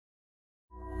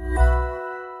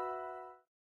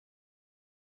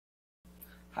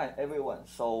Hi everyone.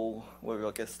 So we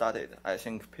will get started. I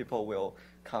think people will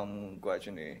come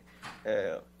gradually.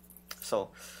 So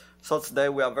today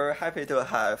we are very happy to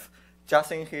have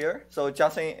Justin here. So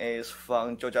Justin is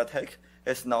from Georgia Tech.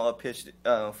 He's now a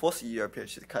PhD, fourth year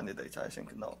PhD candidate. I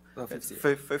think no,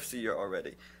 fifth year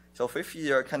already. So fifth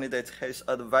year candidate. His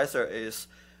advisor is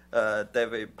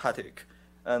David Patrick,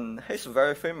 and he's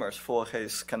very famous for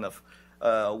his kind of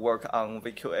work on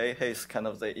VQA. He's kind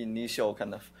of the initial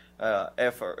kind of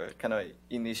effort, kind of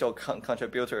initial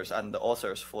contributors and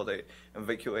authors for the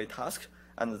VQA task.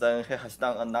 And then he has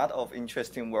done a lot of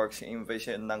interesting works in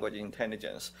vision language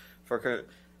intelligence,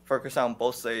 focus on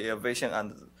both the vision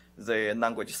and the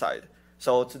language side.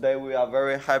 So today we are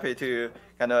very happy to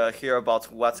kind of hear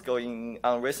about what's going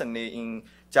on recently in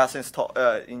Justin's talk,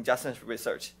 in Justin's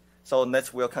research. So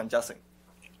let's welcome Justin.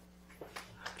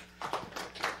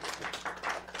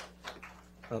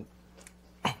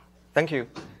 Thank you.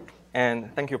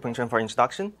 And thank you, Pretrain, for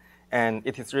introduction. And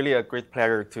it is really a great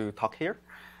pleasure to talk here.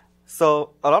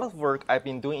 So a lot of work I've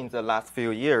been doing in the last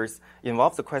few years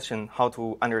involves the question how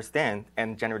to understand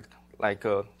and generate like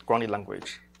a grounded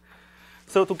language.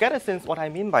 So to get a sense what I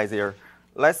mean by there,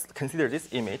 let's consider this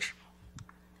image.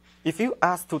 If you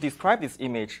ask to describe this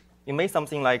image, you make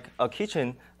something like a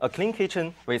kitchen, a clean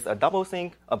kitchen with a double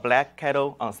sink, a black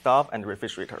kettle on stove, and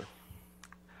refrigerator.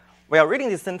 While reading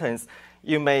this sentence,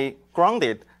 you may ground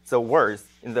the words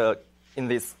in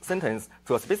this sentence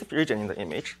to a specific region in the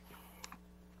image.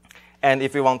 And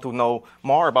if you want to know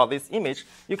more about this image,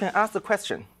 you can ask the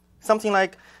question, something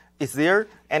like, is there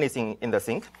anything in the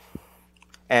sink?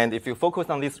 And if you focus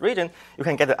on this region, you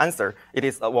can get the answer. It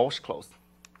is a washcloth.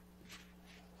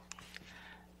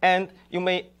 And you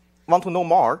may want to know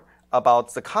more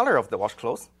about the color of the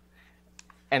washcloth.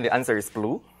 And the answer is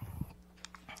blue.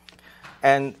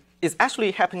 And it's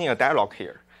actually happening a dialogue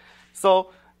here. So,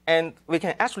 and we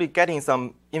can actually get in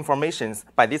some information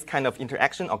by this kind of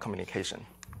interaction or communication.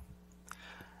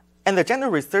 And the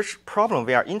general research problem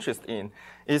we are interested in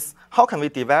is how can we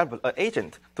develop an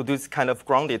agent to do this kind of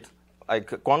grounded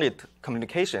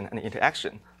communication and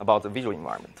interaction about the visual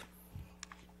environment.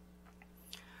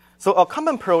 So a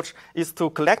common approach is to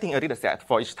collecting a data set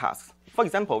for each task. For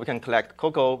example, we can collect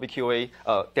COCO, VQA,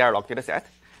 dialog data set,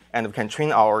 and we can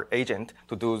train our agent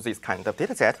to do this kind of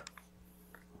data set.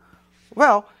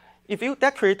 Well, if you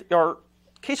decorate your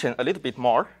kitchen a little bit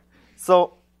more,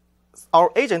 so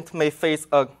our agent may face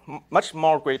a much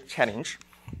more great challenge.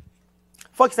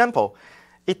 For example,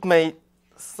 it may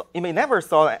never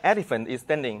saw an elephant is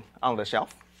standing on the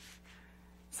shelf.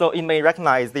 So it may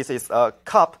recognize this is a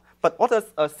cup, but what does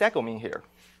a sago mean here?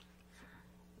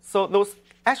 So those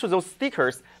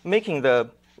stickers making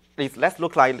this less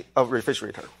look like a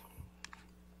refrigerator.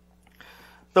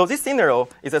 So this scenario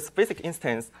is a specific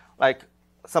instance like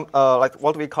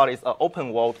what we call is an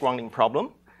open world grounding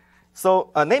problem.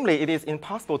 So namely, it is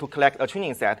impossible to collect a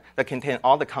training set that contains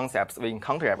all the concepts we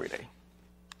encounter every day.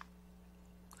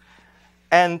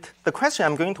 And the question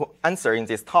I'm going to answer in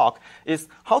this talk is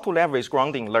how to leverage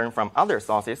grounding learned from other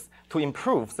sources to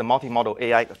improve the multimodal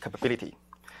AI capability.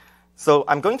 So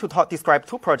I'm going to describe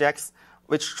two projects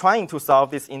which trying to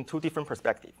solve this in two different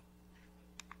perspectives.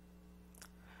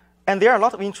 And there are a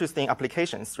lot of interesting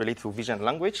applications related to vision and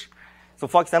language. So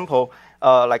for example,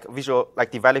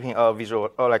 like developing a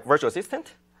virtual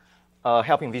assistant,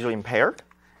 helping visually impaired,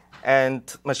 and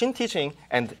machine teaching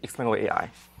and explainable AI.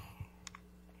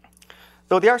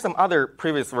 So there are some other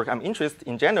previous work I'm interested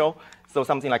in general. So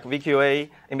something like VQA,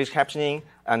 image captioning,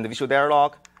 and visual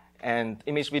dialog, and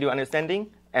image video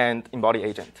understanding, and embodied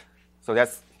agent. So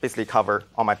that's basically cover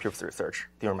all my previous research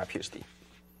during my PhD.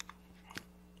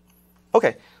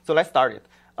 OK, so let's start it.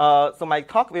 So my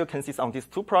talk will consist on these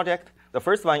two projects. The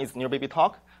first one is New Baby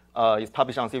Talk. It's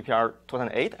published on CPR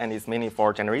 2008, and it's mainly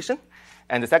for generation.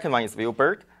 And the second one is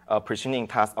ViewBird, pretraining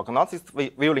task-agnostic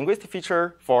visiolinguistic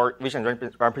feature for vision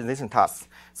representation tasks.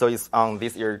 So it's on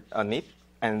this year NIP,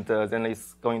 and then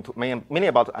it's going to mainly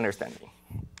about understanding.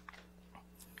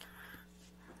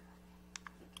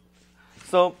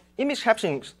 So image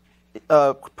captioning,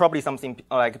 probably something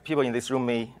like people in this room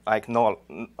may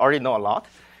already know a lot.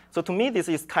 So to me, this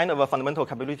is kind of a fundamental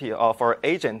capability of our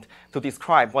agent to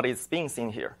describe what is being seen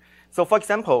here. So for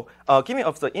example, giving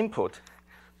of the input,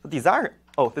 the desired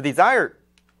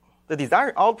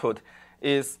output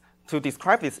is to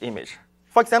describe this image.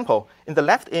 For example, in the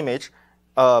left image,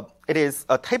 it is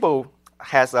a table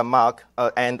has a mug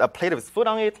and a plate with food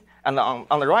on it, and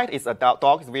on the right is a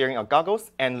dog wearing a goggles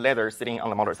and leather sitting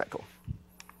on a motorcycle.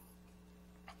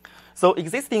 So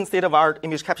existing state-of-the-art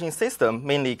image captioning system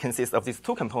mainly consists of these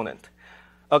two components.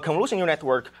 A convolution neural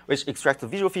network which extracts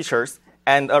visual features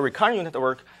and a recurrent neural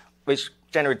network which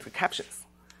generates captions.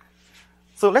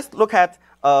 So let's look at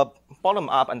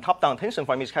bottom-up and top-down attention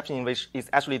for image captioning, which is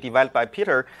actually developed by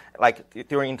Peter, like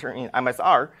during intern in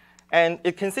MSR, and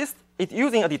it's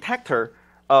using a detector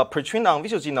pretrained on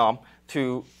visual genome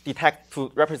to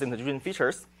represent the region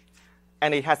features,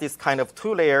 and it has this kind of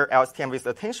two-layer LSTM with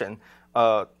attention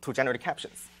to generate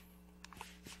captions.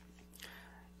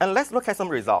 And let's look at some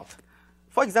results.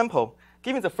 For example,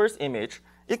 given the first image,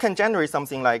 it can generate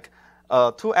something like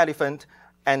two elephants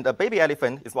and a baby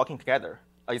elephant is walking together.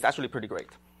 It's actually pretty great.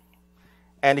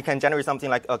 And it can generate something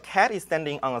like a cat is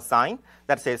standing on a sign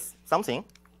that says something,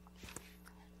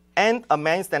 and a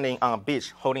man standing on a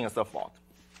beach holding a surfboard.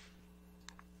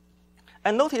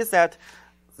 And notice that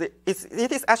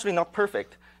it is actually not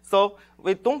perfect. So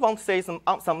we don't want to say some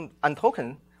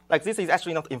untoken, like this is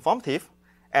actually not informative,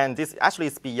 and this actually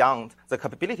is beyond the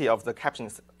capability of the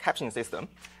captioning system.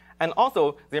 And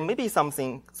also, there may be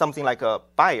something like a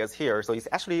bias here, so it's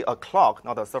actually a clock,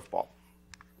 not a surfboard.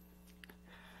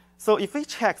 So if we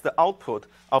check the output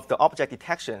of the object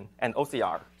detection and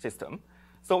OCR system,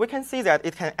 so we can see that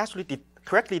it can actually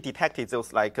correctly detect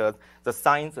those like the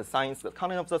signs, the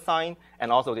content of the sign,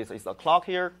 and also this is a clock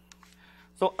here.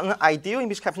 So an ideal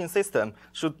image captioning system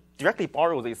should directly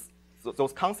borrow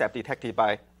those concepts detected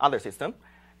by other systems,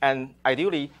 and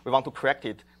ideally we want to correct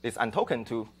this untoken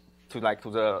to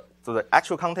the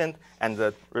actual content and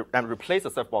replace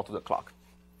the surfboard to the clock.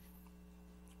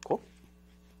 Cool.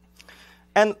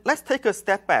 And let's take a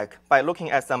step back by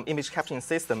looking at some image captioning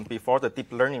system before the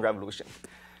deep learning revolution.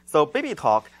 So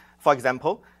BabyTalk, for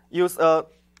example, use a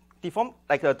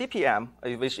DPM,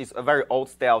 which is a very old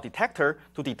style detector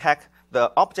to detect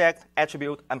the object,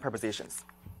 attribute, and prepositions.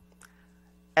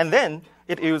 And then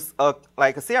it uses a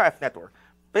CRF network.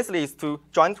 Basically, it's to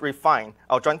joint refine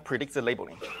or joint predict the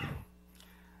labeling.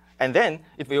 And then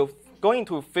it will going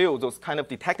to fill those kind of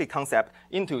detected concepts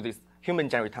into this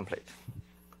human-generated template.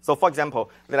 So for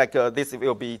example, this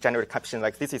will be generated caption,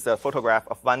 like this is a photograph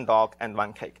of one dog and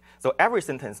one cake. So every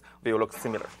sentence will look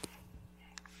similar.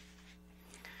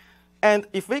 And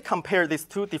if we compare these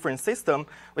two different systems,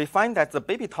 we find that the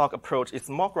BabyTalk approach is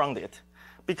more grounded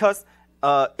because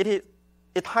it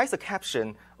hides a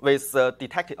caption with the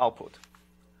detected output.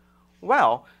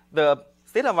 While the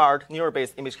state-of-the-art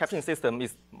neural-based image captioning system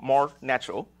is more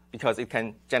natural because it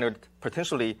can generate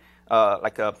potentially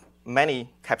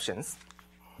many captions.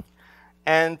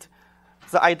 And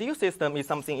the ideal system is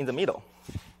something in the middle.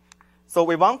 So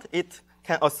we want it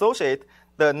can associate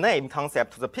the name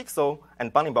concept to the pixel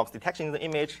and bounding box detection in the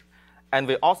image, and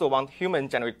we also want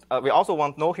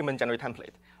no human-generated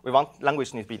template. We want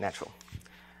language to be natural.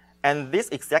 And this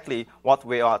is exactly what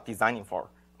we are designing for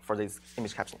this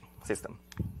image captioning system.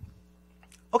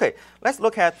 OK, let's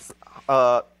look at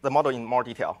the model in more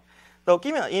detail. So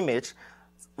given an image,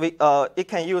 it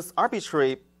can use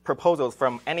arbitrary proposals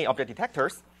from any object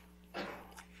detectors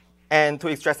and to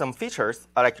extract some features,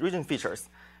 like region features.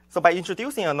 So by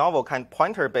introducing a novel kind of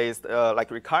pointer-based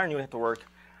recurrent neural network,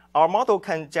 our model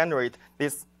can generate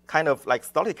this kind of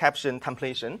static caption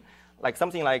templation, like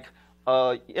something like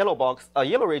a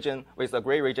yellow region with a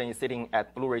gray region is sitting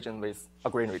at blue region with a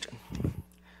green region.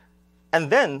 And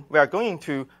then we are going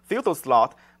to fill those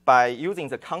slots by using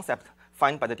the concept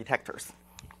found by the detectors.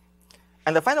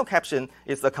 And the final caption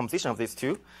is the composition of these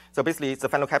two. So basically, the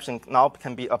final caption now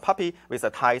can be a puppy with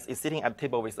a tie is sitting at a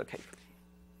table with a cake.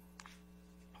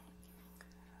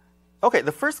 OK,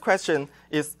 the first question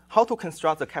is how to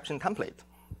construct the caption template.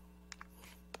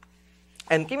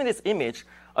 And given this image,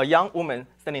 a young woman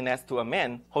standing next to a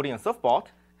man holding a surfboard,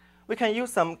 we can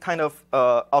use some kind of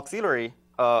auxiliary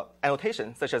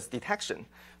annotation, such as detection.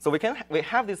 So we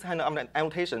have this kind of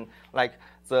annotation, like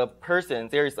the person,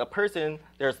 there is a person,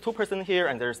 there's two persons here,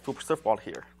 and there's two surfboards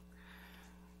here.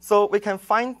 So we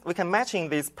can matching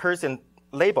these person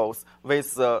labels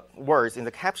with words in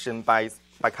the caption by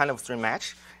kind of string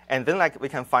match, and then we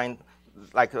can find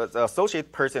the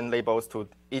associate person labels to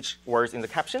each words in the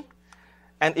caption.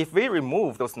 And if we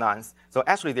remove those nonce, so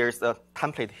actually there's a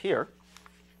template here.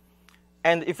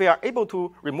 And if we are able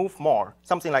to remove more,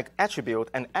 something like attribute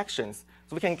and actions,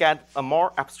 so we can get a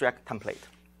more abstract template.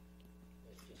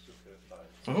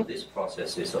 So this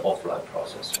process is an offline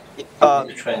process.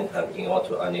 You train in order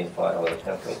to identify our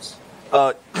templates.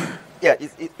 Yeah,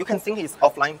 you can think it's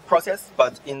offline process,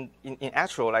 but in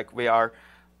actual, we are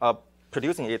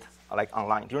producing it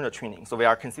online during the training. So we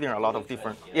are considering a lot of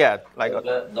different,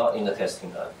 not in the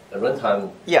testing time. The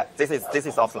runtime. Yeah, this is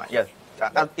offline. Yes.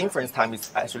 Inference time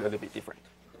is actually a little bit different.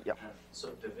 Yeah. So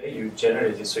the way you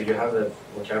generate it, so you have a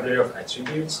vocabulary of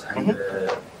attributes and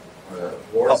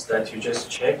words that you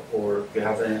just check, or you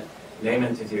have name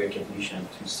entity recognition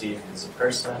to see if it's a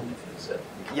person, if it's a...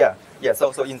 Yeah.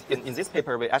 So in this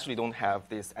paper, we actually don't have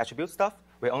this attribute stuff.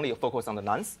 We only focus on the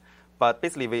nouns. But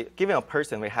basically, given a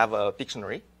person, we have a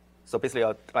dictionary. So basically,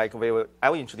 I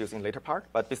will introduce in later part.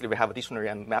 But basically, we have a dictionary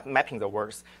and mapping the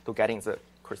words to getting the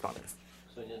correspondence.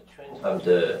 So in the train time,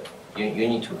 you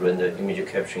need to run the image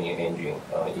captioning engine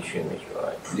on each image,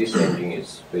 right? This engine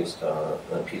is based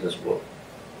on Peter's work.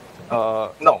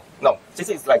 No. This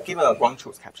is like given a ground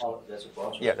truth caption. Oh, that's a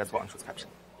ground truth. Yeah, that's ground truth caption.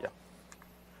 Yeah.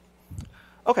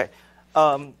 Okay.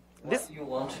 This you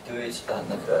want to do is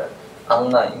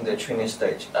online in the training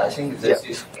stage. I think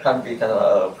this can be kind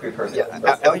of a precursor.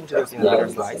 Yeah, I'll introduce in the later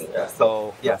slides. Yeah.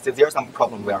 So there are some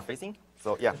problems we are facing.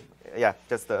 So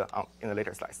just in the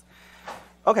later slides.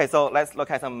 Okay, so let's look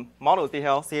at some model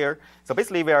details here. So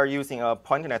basically, we are using a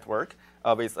pointer network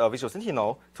with a Visual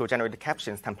Sentinel to generate the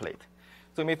captions template.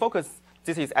 So we may focus,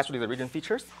 this is actually the region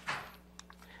features.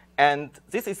 And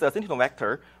this is a Sentinel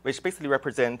vector, which basically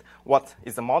represents what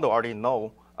is the model already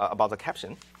know about the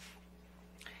caption.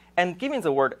 And given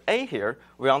the word A here,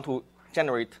 we want to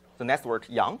generate the next word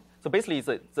young. So basically,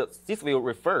 this will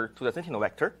refer to the Sentinel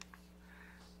vector.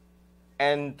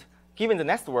 And given the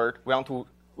next word, we want to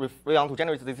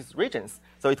generate these regions.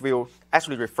 So it will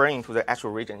actually referring to the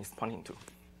actual region it's pointing to.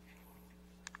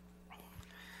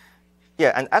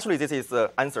 Yeah, and actually this is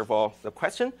the answer for the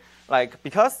question.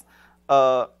 Because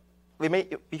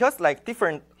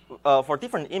different for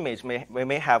different image we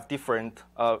may have different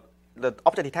the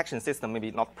object detection system may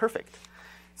be not perfect.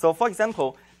 So for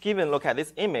example, look at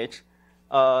this image,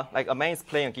 like a man is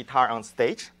playing a guitar on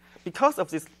stage. Because of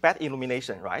this bad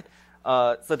illumination, right?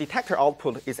 The detector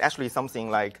output is actually something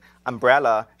like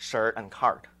umbrella, shirt, and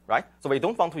card, right? So we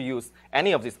don't want to use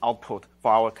any of this output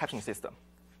for our captioning system.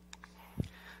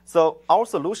 So our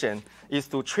solution is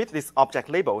to treat these object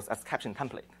labels as caption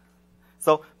template.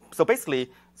 So basically,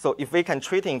 if we can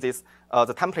treating this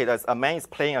the template as a man is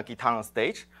playing a guitar on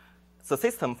stage, the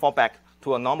system fall back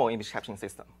to a normal image captioning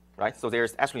system, right? So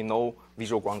there's actually no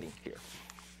visual grounding here.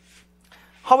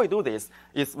 How we do this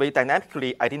is we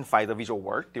dynamically identify the visual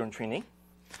word during training.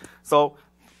 So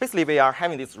basically, we are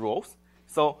having these rules.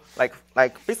 So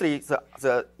basically,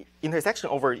 the intersection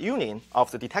over union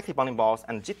of the detected bounding box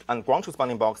and ground truth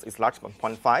bounding box is larger than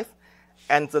 0.5,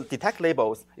 and the detect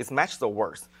labels is match the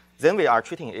words. Then we are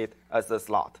treating it as a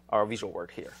slot or a visual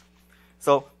word here.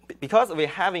 So because we're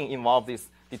having involved this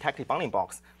detected bounding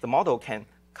box, the model can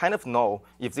kind of know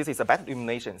if this is a bad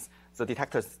illumination, the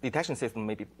detection system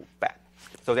may be bad.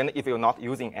 So then if you're not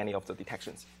using any of the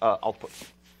detections output.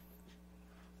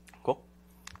 Cool.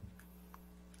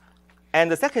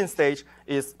 And the second stage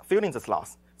is filling the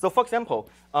slots. So for example,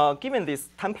 given this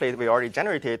template we already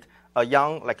generated, a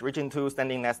young like region 2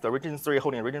 standing next to region 3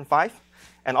 holding region 5,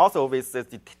 and also with the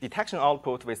detection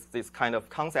output with this kind of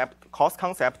cost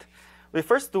concept, we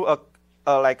first do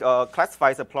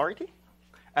classify the plurality.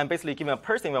 And basically, given a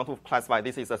person, we want to classify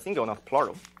this is a single, not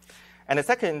plural. And the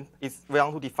second is we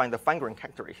want to define the fine-grained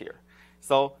category here.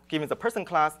 So given the person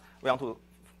class, we want to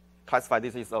classify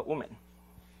this is a woman.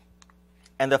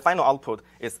 And the final output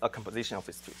is a composition of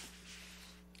these two.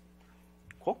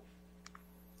 Cool.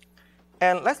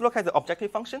 And let's look at the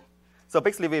objective function. So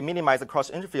basically, we minimize the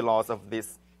cross-entropy loss of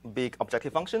this big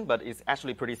objective function, but it's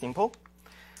actually pretty simple.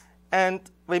 And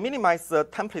we minimize the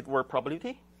template word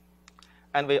probability.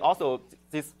 And we also,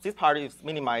 this part is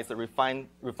minimize the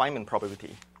refinement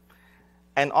probability.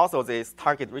 And also this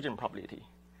target region probability.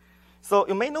 So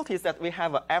you may notice that we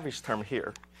have an average term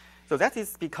here. So that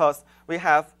is because we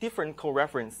have different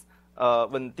co-reference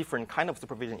when different kind of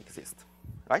supervision exists,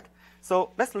 right?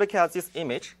 So let's look at this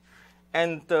image.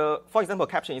 And for example,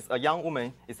 caption is a young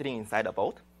woman is sitting inside a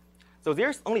boat. So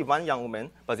there's only one young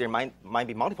woman, but there might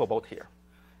be multiple boats here.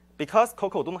 Because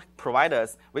Coco don't provide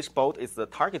us which boat is the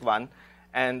target one,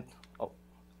 and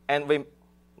we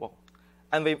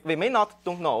may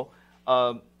don't know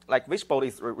which boat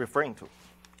is referring to.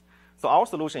 So our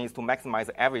solution is to maximize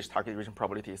the average target region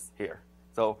probabilities here.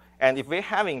 So and if we're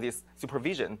having this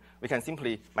supervision, we can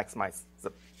simply maximize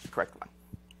the correct one.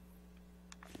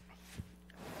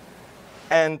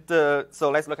 And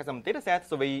so let's look at some data sets.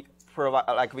 So we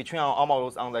provide we train our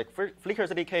models on Flickr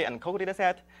CDK and Coco data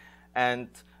set, and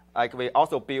we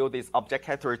also build this object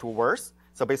category to words.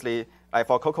 So basically,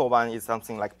 for Coco one is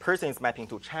something like person is mapping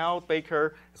to child,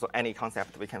 baker, so any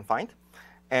concept we can find.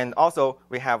 And also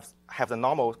we have the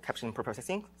normal caption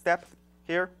preprocessing step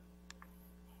here.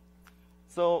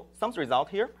 So some result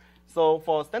here. So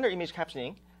for standard image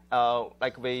captioning,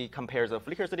 we compare the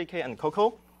Flickr CDK and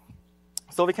Coco.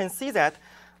 So we can see that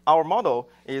our model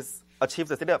is achieves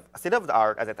the state of the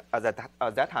art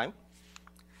at that time.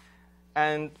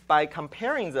 And by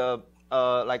comparing the,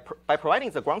 by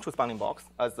providing the ground truth bounding box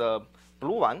as the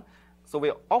blue one, so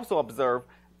we also observe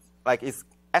like it's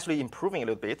actually improving a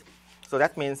little bit. So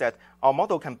that means that our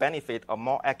model can benefit a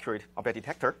more accurate object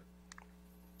detector.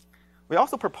 We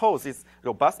also propose these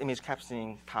robust image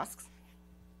captioning tasks.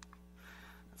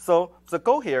 So the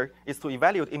goal here is to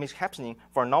evaluate image captioning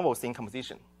for novel scene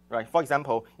composition. Right? For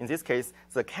example, in this case,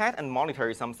 the cat and monitor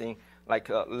is something like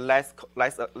less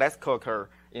co-occur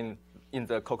in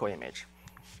the Coco image.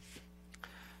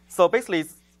 So basically,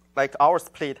 like our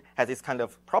split has this kind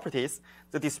of properties.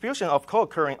 The distribution of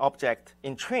co-occurring object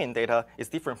in train data is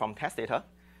different from test data.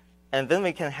 And then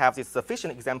we can have these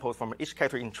sufficient examples from each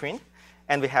character in train.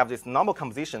 And we have this normal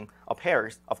composition of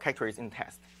pairs of characters in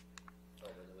test.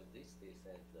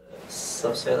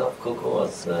 Subset of Coco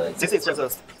was... This is just a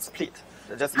split.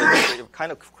 Just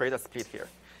kind of create a split here.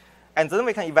 And then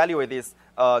we can evaluate this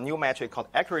new metric called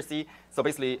accuracy. So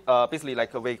basically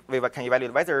like we can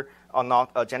evaluate whether or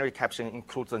not a generated caption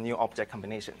includes the new object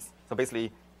combinations. So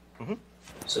basically,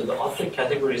 So the object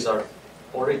categories are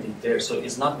already there. So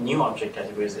it's not new object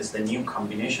categories, it's the new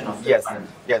combination of yes, different.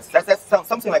 yes. That's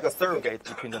something like a surrogate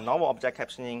between the normal object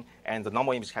captioning and the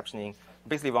normal image captioning.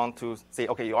 Basically want to say,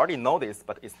 okay, you already know this,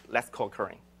 but it's less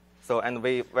co-occurring. So, and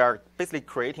we are basically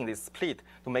creating this split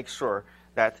to make sure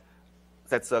that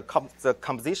the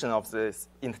composition of this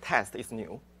in the test is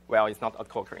new, while it's not a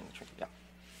co-occurring tree. Yeah.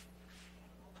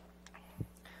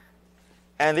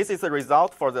 And this is the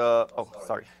result for the,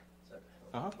 sorry.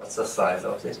 What's the size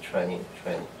of this training?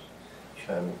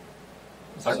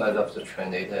 Size of the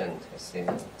train data and testing.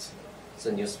 It's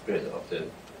a new split of the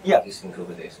existing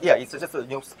Coco data. Yeah, it's just a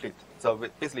new split. So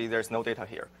basically, there's no data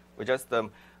here. We're just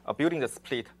building the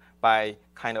split by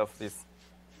kind of this,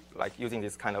 like using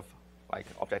this kind of like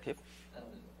objective. And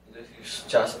this is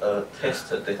just a test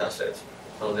data set.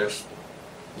 So there's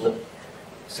no.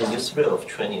 It's a new split of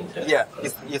training test. Yeah,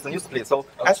 it's a new split. So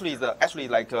actually,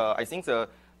 I think the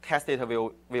test data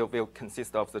will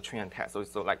consist of the train and test.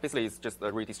 So like basically, it's just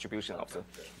a redistribution of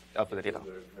the data.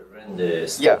 When the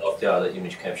state of the other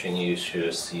image caption, you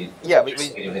should see. Yeah,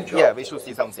 we should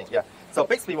see something. Yeah. So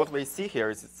basically, what we see here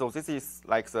is this is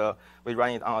like we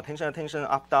run it on attention,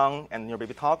 up, down, and near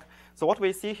baby talk. So what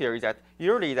we see here is that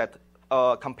usually that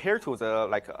compared to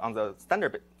the on the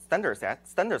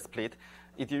standard split,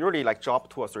 it usually like drop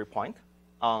 2 or 3 points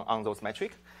on those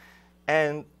metrics.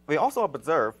 And we also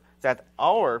observe that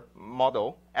our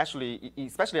model actually,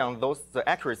 especially on the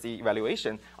accuracy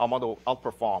evaluation, our model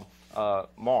outperform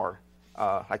more,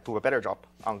 like do a better job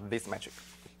on this metric.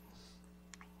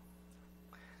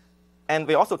 And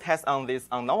we also test on this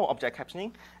on normal object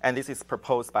captioning, and this is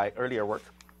proposed by earlier work.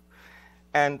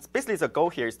 And basically, the goal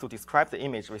here is to describe the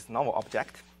image with normal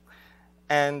object.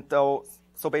 And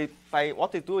so by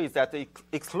what they do is that they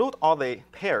exclude all the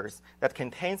pairs that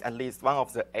contains at least one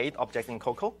of the 8 objects in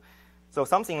Coco. So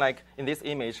something like in this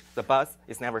image, the bus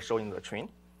is never shown in the train.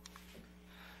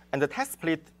 And the test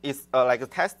split is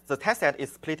the test set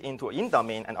is split into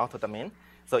in-domain and outer-domain.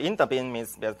 So in-domain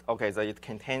means that, okay, so it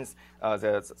contains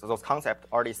those concepts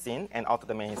already seen, and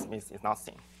outer-domain means it's not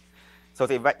seen. So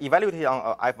they evaluated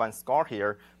on a F1 score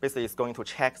here. Basically, it's going to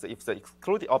check if the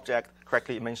excluded object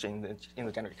correctly mentioned in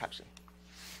the generated caption.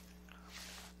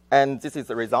 And this is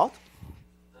the result.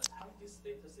 How this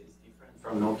data set is different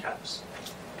from no caps?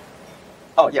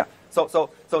 Oh yeah. So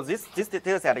this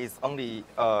data set is only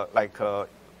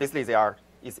basically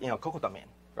is in a Coco domain,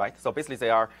 right? So basically they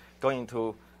are going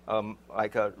to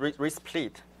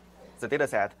resplit the data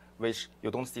set, which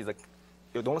you don't see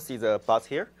the bus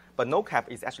here, but no cap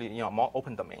is actually in a more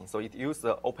open domain. So it uses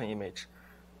the open image.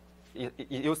 It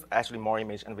uses actually more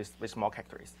image and with more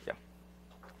characters. Yeah.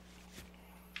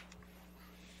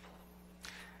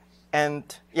 And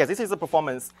yeah, this is the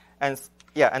performance, and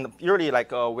yeah, and usually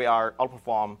we are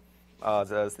outperform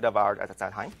the state of art at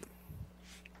that time.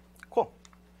 Cool.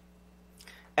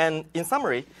 And in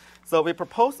summary, so we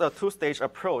propose a 2-stage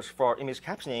approach for image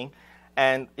captioning,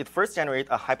 and it first generates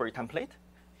a hybrid template,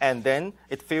 and then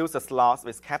it fills the slots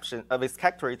with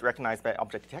characters recognized by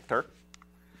object detector.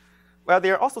 Well,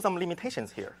 there are also some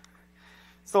limitations here.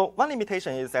 So one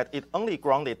limitation is that it only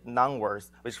grounded non-words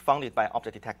which founded by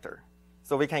object detector.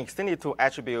 So we can extend it to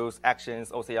attributes, actions,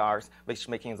 OCRs, which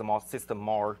making the system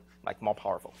more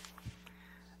powerful.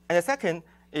 And the second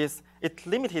is it's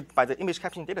limited by the image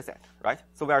captioning dataset, right?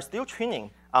 So we are still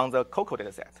training on the Coco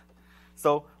dataset.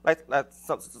 So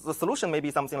the solution may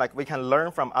be something like we can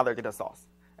learn from other data sources.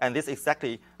 And this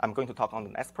exactly I'm going to talk on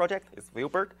the next project. It's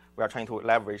Wilbert. We are trying to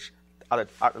leverage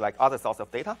other sources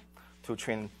of data to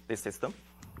train this system.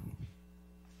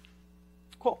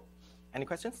 Cool. Any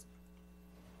questions?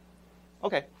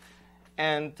 Okay.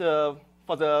 And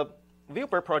for the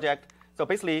Viewbird project, so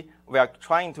basically we are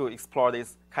trying to explore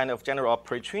this kind of general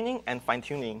pre-training and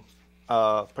fine-tuning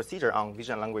procedure on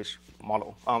vision language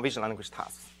model, on vision language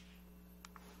tasks.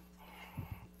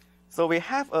 So we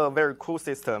have a very cool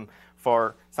system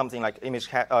for something like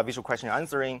visual question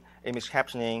answering, image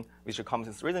captioning, visual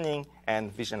competence reasoning,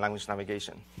 and vision language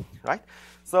navigation, right?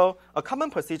 So a common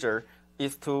procedure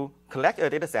is to collect a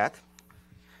data set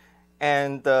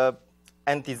and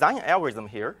design an algorithm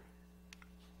here.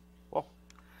 Oh,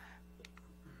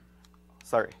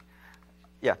 sorry.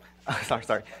 Yeah,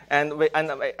 sorry. And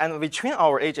we train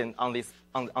our agent on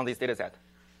this data set.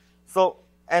 So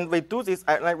and we do this,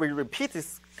 we repeat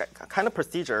this kind of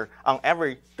procedure on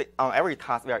every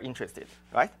task we are interested,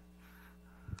 right?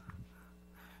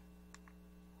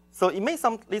 So it may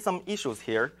lead some issues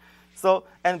here. So,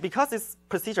 and because this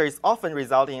procedure is often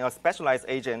resulting in a specialized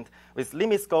agent with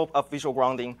limited scope of visual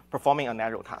grounding performing a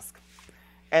narrow task.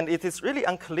 And it is really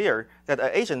unclear that an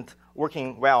agent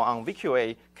working well on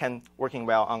VQA can working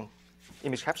well on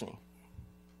image captioning.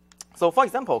 So for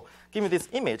example, give me this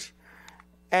image,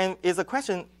 and give me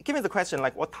the question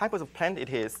like what type of plant it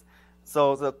is.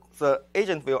 So the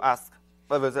agent will ask,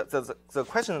 the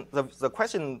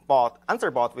question bot,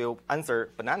 answer bot will answer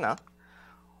banana,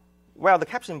 while the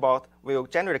caption bot will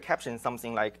generate a caption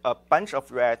something like a bunch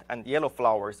of red and yellow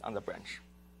flowers on the branch.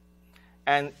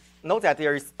 And note that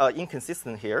there is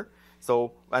inconsistent here.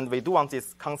 So, and we do want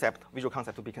this visual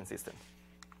concept to be consistent.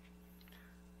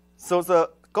 So the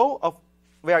goal of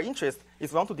our interest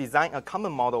is we want to design a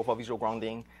common model for visual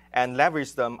grounding and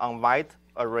leverage them on a wide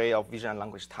array of vision and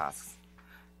language tasks.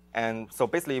 And so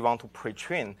basically we want to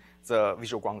pre-train the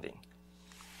visual grounding.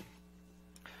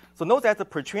 So note that the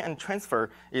pre-train and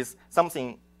transfer is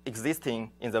something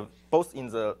existing in both in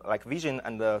the vision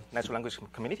and the natural language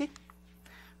community.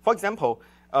 For example,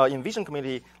 in vision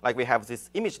community, we have this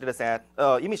image data set,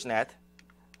 ImageNet,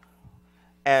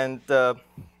 and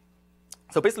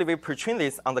so basically we pre-train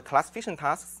this on the classification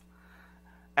tasks,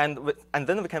 and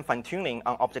then we can fine-tuning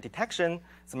on object detection,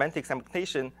 semantic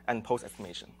segmentation, and pose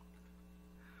estimation.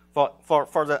 For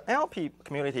the NLP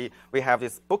community, we have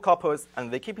this book corpus and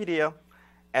Wikipedia,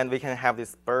 and we can have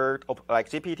this BERT, like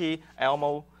GPT,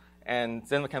 Elmo, and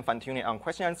then we can fine-tune it on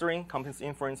question answering, competence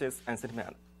inferences, and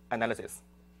sentiment analysis.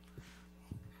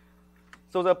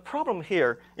 So the problem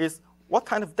here is what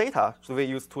kind of data should we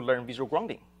use to learn visual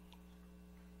grounding?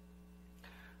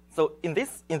 So in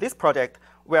this project,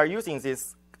 we are using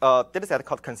this dataset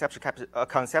called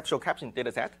conceptual caption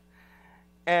dataset,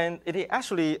 and it is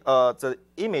actually the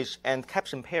image and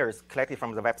caption pairs collected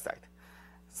from the website.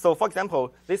 So for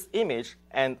example, this image,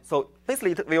 and so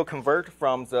basically it will convert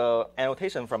from the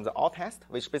annotation from the alt text,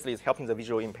 which basically is helping the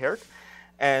visual impaired,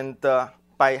 and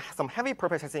by some heavy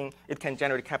processing, it can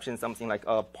generate captions something like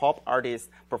a pop artist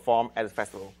perform at a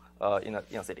festival in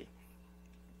a city.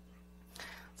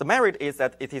 The merit is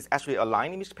that it is actually a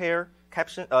line image pair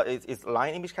caption. It's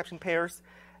line image caption pairs,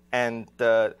 and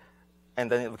then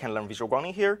we can learn visual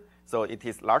grounding here. So it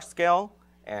is large scale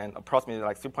and approximately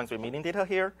 3.3 million data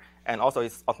here, and also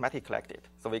it's automatically collected,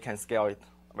 so we can scale it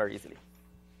very easily.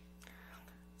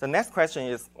 The next question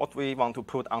is what we want to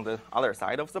put on the other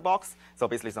side of the box. So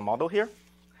basically, the model here.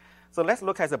 So let's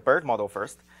look at the BERT model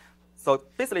first. So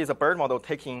basically, the BERT model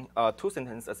taking two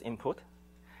sentences as input,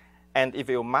 and if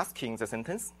you're masking the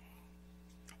sentence,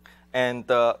 and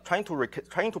trying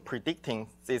to predicting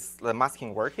the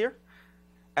masking word here,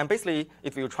 and basically,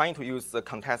 if you're trying to use the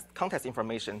context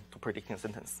information to predict a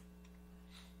sentence.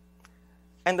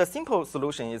 And the simple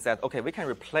solution is that, okay, we can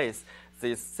replace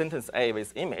this sentence A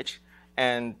with image,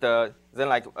 and then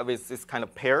with this kind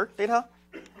of pair data,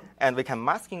 and we can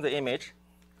masking the image,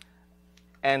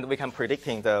 and we can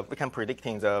reconstructing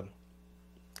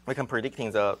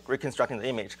the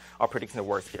image or predicting the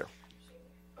words here.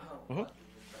 Mm-hmm.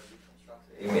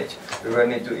 Image. Do you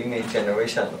need to image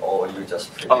generation, or you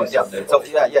just predict? Oh yeah. So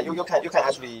yeah, you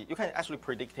can actually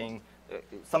predicting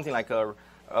something like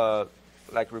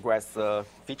regress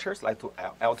features, like to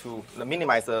L2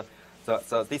 minimize the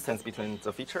distance between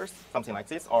the features, something like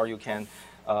this, or you can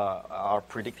are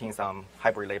predicting some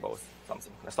hybrid labels,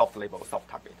 something a soft label, soft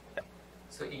target. Yeah.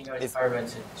 So in your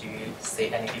experiment, do you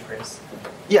see any difference?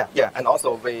 Yeah, and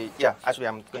also actually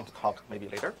I'm going to talk maybe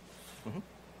later. Mm-hmm.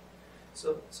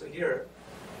 So here,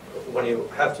 when you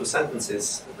have two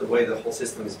sentences, the way the whole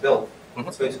system is built,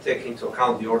 it's going to take into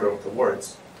account the order of the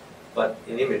words. But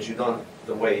in image, you don't,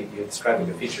 the way you're describing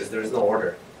the features, there is no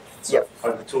order. So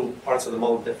are the two parts of the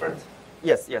model different?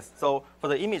 Yes. So for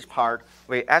the image part,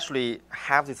 we actually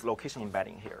have this location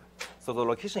embedding here. So the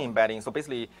location embedding, so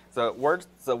basically the word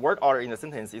order in the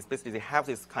sentence is basically they have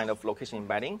this kind of location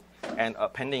embedding and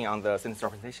depending on the sentence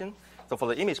representation. So for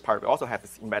the image part, we also have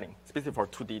this embedding, specifically for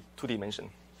two dimension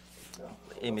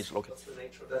image location. What's the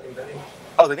nature of that embedding?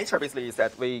 Oh, the nature basically is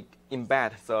that we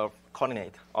embed the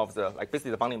coordinate of the, like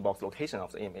basically the bounding box location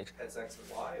of the image. As X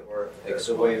and Y or X,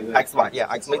 Y. X, Y,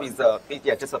 yeah, X maybe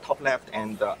just the top left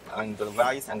and the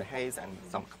Y's and the heights and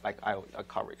some like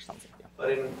coverage something. Yeah.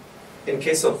 But in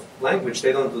case of language,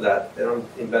 they don't do that. They don't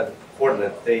embed the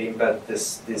coordinate. They embed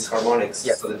these harmonics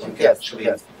so that you can actually.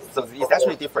 Yes. So it's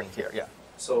actually different here. Yeah.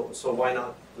 So why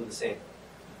not do the same?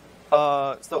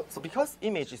 So because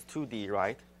image is 2D,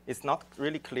 right? It's not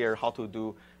really clear how to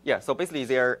do. Yeah. So basically,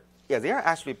 there are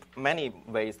actually many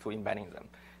ways to embedding them.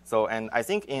 So and I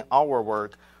think in our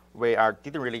work, we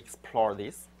didn't really explore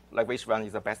this, like which one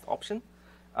is the best option.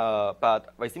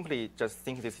 But I simply just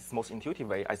think this is the most intuitive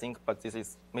way, I think, but this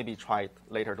is maybe try it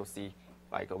later to see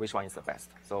like which one is the best.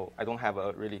 So I don't have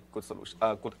a really good solution,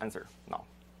 good answer now.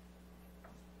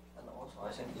 And also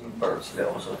I think in BERT they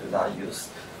also do not use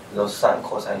those sine,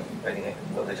 cosine embedding,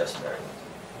 but they just learn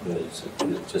it.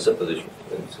 It's a supposition.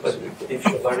 But if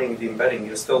you're learning the embedding,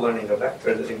 you're still learning a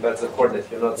vector that embeds the coordinate.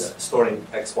 You're not storing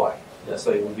x, y. Yeah.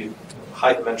 So it will be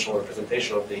high-dimensional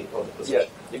representation of the position.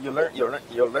 Yeah,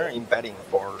 you learn embedding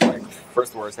for like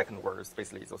first word, second words,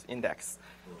 basically those index,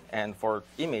 and for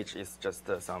image is just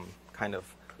some kind of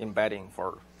embedding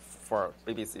for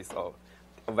maybe it's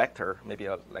a vector, maybe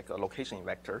like a location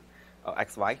vector,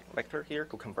 x, y vector here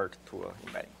to convert to an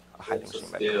embedding. High dimension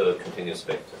vector. Still a continuous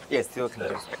vector. Yes, still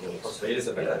continuous vector. So it is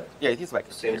a vector. Yeah, it is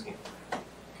vector. Same thing.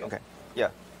 Okay. Yeah.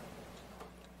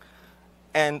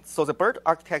 And so the BERT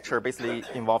architecture basically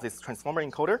involves this transformer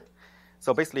encoder.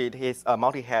 So basically, it is a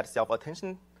multi-head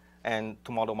self-attention and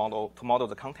to model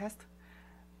the context.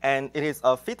 And it is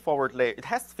a feed-forward layer. It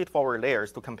has feed-forward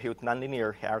layers to compute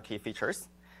nonlinear hierarchy features.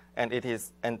 And it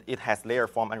has layer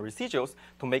form and residuals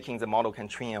to making the model can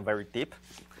train a very deep.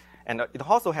 And it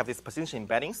also has these position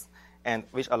embeddings, and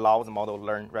which allows the model to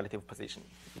learn relative position.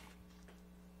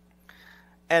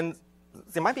 And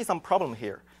there might be some problem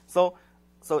here. So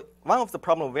one of the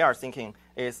problems we are thinking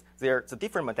is the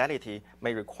different modality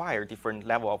may require different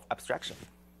level of abstraction.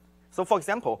 So for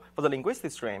example, for the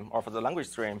linguistic stream or for the language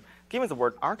stream, given the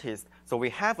word artist, so we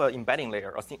have an embedding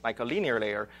layer, or like a linear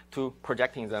layer, to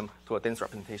projecting them to a dense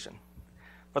representation.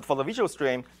 But for the visual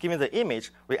stream, given the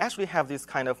image, we actually have this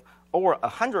kind of over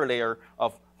 100 layer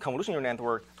of convolutional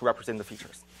network to represent the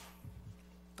features.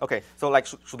 Okay, so like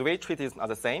should we treat this as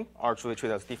the same or should we treat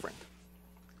it as different?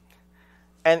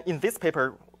 And in this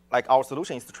paper, like our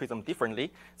solution is to treat them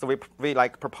differently. So we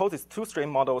like propose these two stream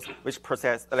models which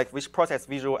process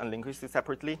visual and linguistic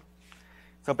separately.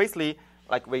 So basically,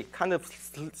 like we kind of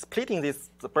splitting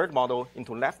the BERT model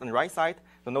into left and right side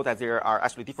to note that there are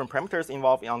actually different parameters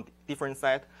involved on different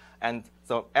side. And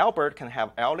so L-BERT can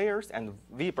have L layers and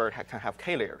V-BERT can have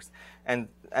K layers. And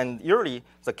usually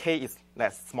the K is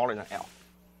smaller than L.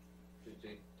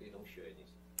 They don't share anything.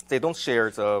 They don't share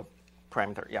the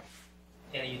parameter, yeah.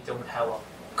 And you don't have a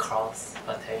cross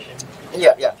attention.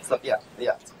 Yeah. So yeah.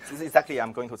 This is exactly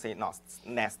I'm going to say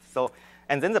next. So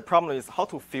and then the problem is how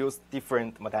to fuse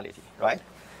different modality, right?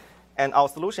 And our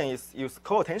solution is use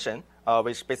co-attention,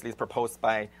 which basically is proposed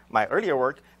by my earlier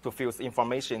work to fuse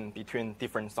information between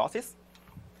different sources.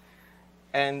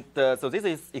 And so this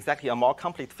is exactly a more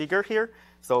complete figure here.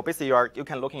 So basically you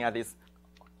can looking at this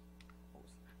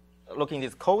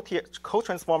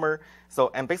co-transformer.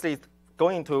 So and basically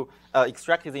going to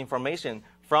extract the information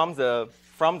from the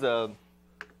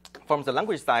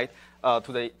language side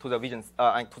to the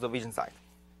vision side.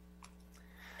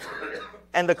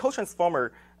 And the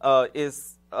co-transformer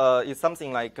is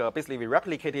something like basically we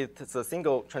replicated the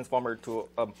single transformer to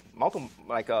a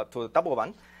to a double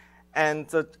one, and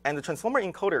the transformer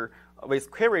encoder with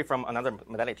query from another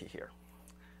modality here,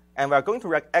 and we are going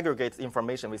to aggregate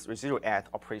information with residual add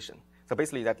operation. So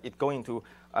basically that it's going to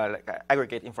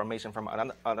aggregate information from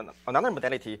another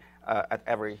modality at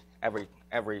every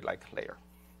layer.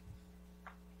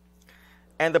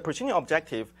 And the pretraining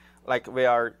objective, like we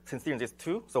are considering these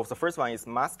two. So the first one is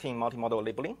masking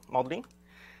multimodal modeling.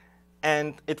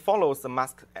 And it follows the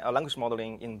mask language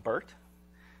modeling in BERT.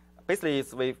 Basically,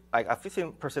 it's with like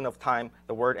 15% of time,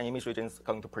 the word and image regions are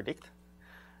going to predict.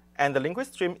 And the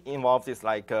linguistic stream involves this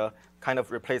like kind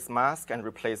of replace mask and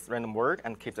replace random word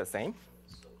and keep the same.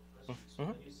 So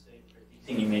when you say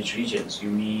predicting image regions, you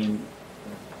mean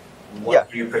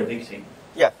what are you predicting?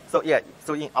 Yeah. So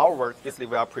in our work, basically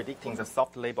we are predicting the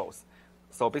soft labels.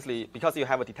 So basically, because you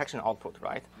have a detection output,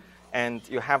 right, and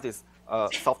you have these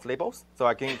soft labels, so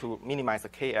I'm going to minimize the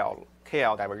KL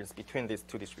divergence between these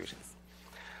two distributions.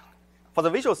 For the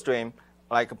visual stream,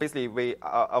 like basically we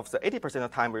of the 80% of the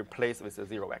time we replace with a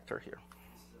zero vector here.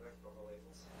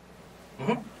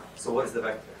 Mm-hmm. So what is the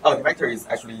vector? Oh, the vector is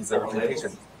actually the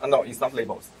representation. No, it's not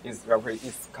labels.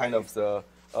 It's kind of the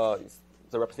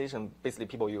representation basically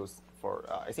people use for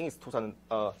I think it's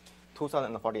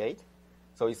 2048.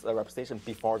 So it's a representation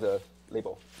before the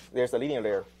label. There's a linear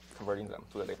layer converting them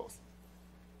to the labels.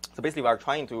 So basically, we are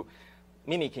trying to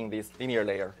mimicking this linear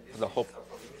layer. The whole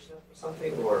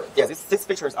something or yeah, these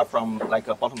features are from like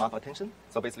a bottom-up attention.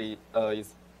 So basically,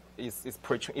 is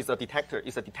a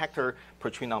detector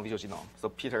pretrained on visual genome. So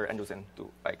Peter Anderson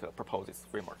propose this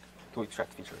framework to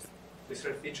extract features.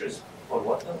 Extract features on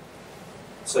what now?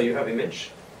 So you have image.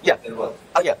 Yeah. And what?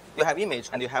 Yeah, you have image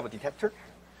and you have a detector,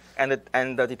 and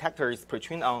the detector is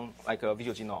pretrained on like a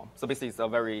visual genome. So basically, it's a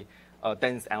very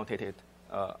dense annotated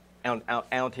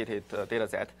data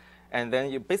set, and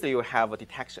then you have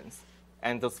detections,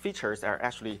 and those features are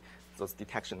actually those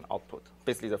detection output.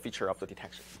 Basically, the feature of the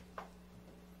detection.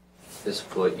 This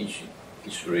for each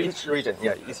region. Each region,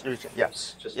 yeah, each region, yeah,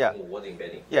 Just yeah. one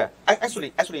embedding. Yeah,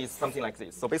 actually, it's something like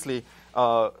this. So basically,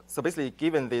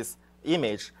 given this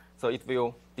image, so it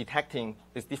will detecting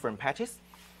these different patches,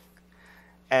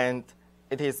 and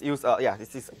it is use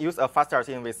a fast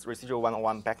RCN with residual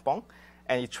 101 backbone,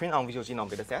 and it trained on visual genome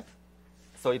dataset.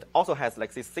 So it also has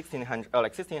like this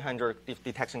 1600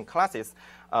 detection classes.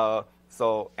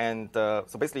 So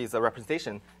basically, the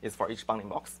representation is for each bounding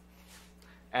box.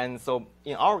 And so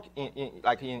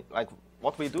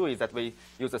what we do is that we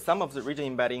use the sum of the region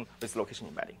embedding with location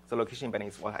embedding. So location embedding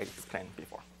is what I explained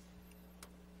before.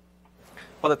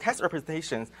 For the text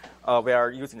representations, we are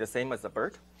using the same as the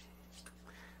BERT.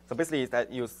 So basically,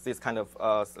 that use this kind of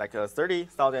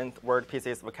 30,000 word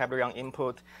pieces vocabulary on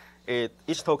input.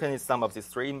 Each token is sum of these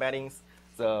three embeddings: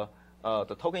 the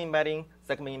token embedding,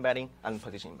 segment embedding, and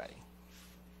position embedding.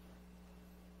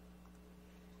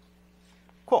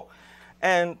 Cool.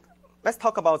 And let's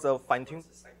talk about the fine-tune.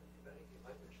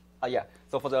 Yeah.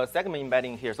 So for the segment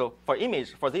embedding here, so for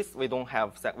image, for this we only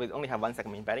have one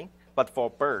segment embedding. But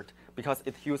for BERT, because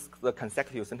it uses the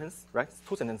consecutive sentence, right? It's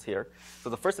two sentences here. So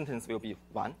the first sentence will be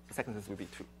 1, the second sentence will be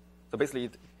 2. So basically,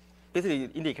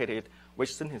 it indicated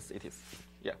which sentence it is.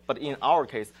 Yeah. But in our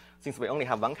case, since we only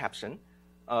have one caption,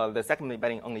 the segment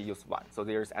embedding only use 1. So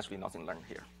there's actually nothing learned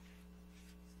here.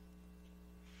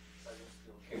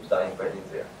 Keep the embedding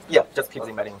there. Yeah, just keep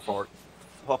the embedding for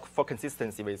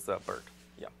consistency with BERT.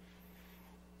 Yeah.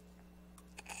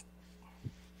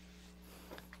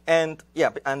 And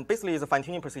basically the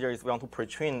fine-tuning procedure is we want to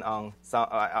pre-train on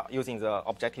using the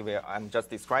objective I'm just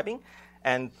describing,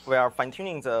 and we are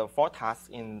fine-tuning the 4 tasks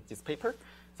in this paper.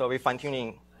 So we're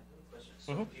fine-tuning.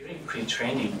 So during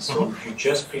pre-training, so you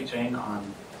just pre-train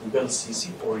on Google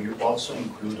CC, or you also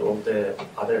include all the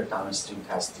other downstream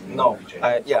tasks? No,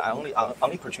 I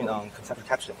only pre-train on conceptual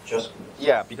caption. Just Google.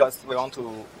 Yeah, because we want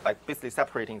to basically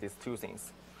separating these two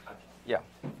things. Okay. Yeah.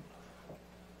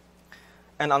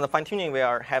 And on the fine-tuning, we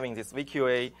are having this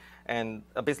VQA, and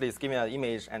basically it's giving an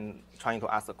image and trying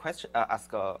to ask a question.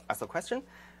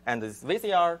 And this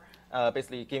VCR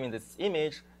basically giving this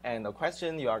image and a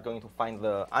question. You are going to find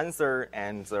the answer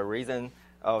and the reason.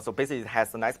 So basically, it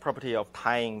has a nice property of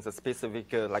tying the specific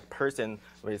person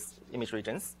with image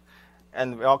regions.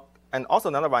 And also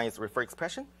another one is refer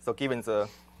expression. So given the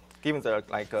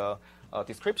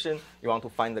description, you want to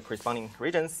find the corresponding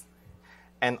regions,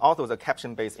 and also the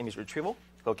caption-based image retrieval.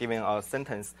 So given a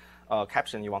sentence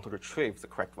caption, you want to retrieve the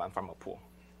correct one from a pool.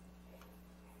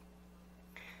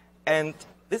 And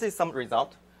this is some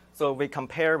result. So we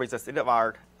compare with the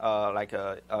state-of-art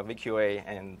VQA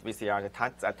and VCR at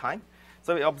that time.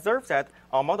 So we observe that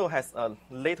our model has a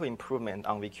little improvement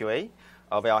on VQA.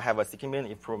 We'll have a significant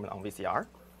improvement on VCR.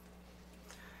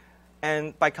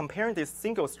 And by comparing this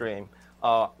single stream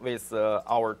with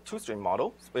our 2-stream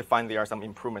model, we find there are some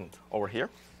improvement over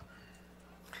here.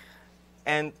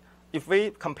 And if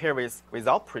we compare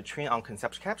without pre-train on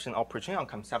conceptual caption or pre-train on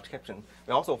conceptual caption,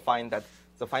 we also find that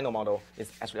the final model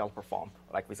is actually outperformed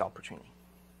without pre-training.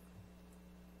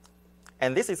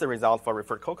 And this is the result for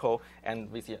referred COCO and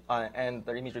and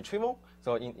the image retrieval.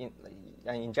 So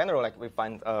in general, we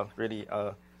find really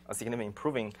a significant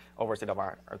improving over state of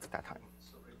art at that time.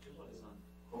 So retrieval is on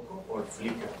COCO or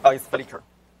Flickr? It's Flickr.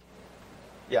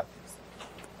 Yeah,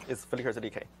 it's Flickr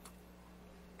CDK.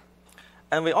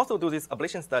 And we also do this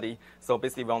ablation study. So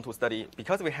basically, we want to study,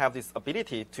 because we have this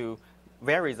ability to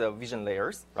vary the vision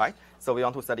layers, right? So we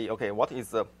want to study, okay, what is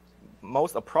the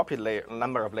most appropriate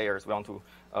number of layers we want to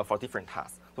for different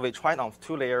tasks. So we tried on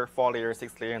 2-layer, 4-layer,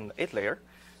 6-layer, and 8-layer.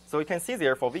 So you can see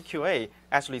there for VQA,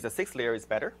 actually the 6th layer is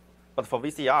better, but for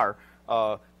VCR,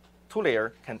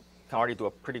 2-layer can can already do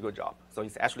a pretty good job. So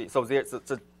it's actually, so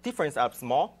the difference are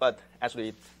small, but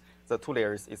actually the 2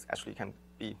 layers is actually can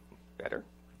be better.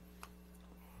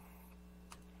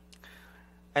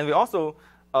 And we also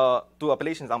do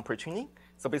applications on pretraining.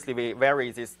 So basically, we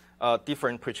vary this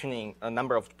different pretraining,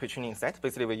 number of pretraining sets.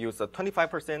 Basically, we use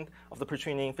 25% of the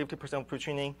pretraining, 50% of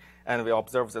pretraining, and we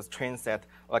observe this train set.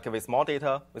 Like with more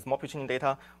data, with more pretraining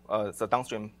data, the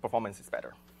downstream performance is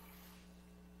better.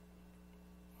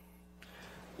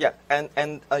 Yeah,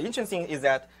 and interesting is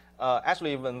that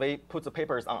actually when we put the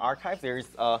papers on archive, there is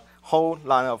a whole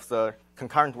line of the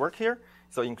concurrent work here.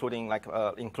 So including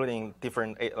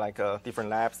different different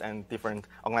labs and different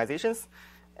organizations.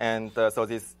 And so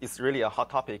this is really a hot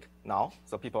topic now.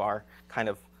 So people are kind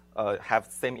of have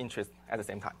same interest at the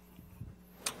same time.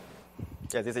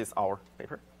 Yeah, this is our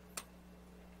paper.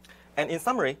 And in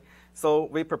summary, so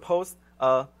we propose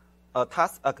a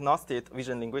task-agnostic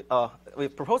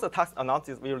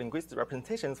visiolinguistic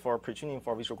representations for pretraining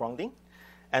for visual grounding,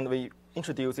 and we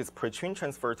introduce this pretrain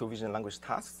transfer to vision language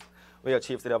tasks. We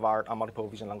achieve state-of-the-art on multiple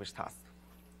vision language tasks.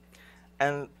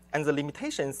 And the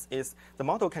limitations is the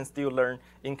model can still learn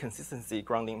inconsistency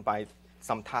grounding by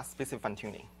some task-specific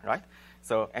fine-tuning, right?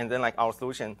 So, and then like our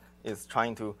solution is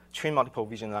trying to train multiple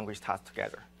vision language tasks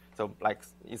together. So like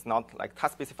it's not like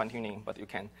task-specific fine-tuning, but you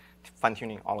can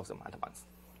fine-tuning all of them at once.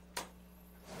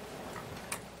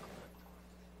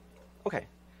 Okay.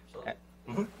 So,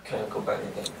 can you go back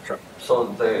again? Sure. So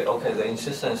the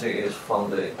inconsistency is from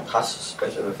the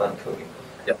task-specific fine-tuning.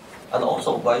 Yeah. And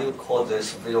also, why you call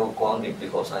this visual grounding?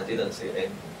 Because I didn't see any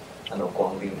kind of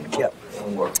grounding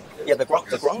in work. Yeah, the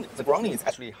grounding is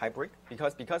actually hybrid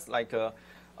because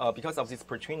of this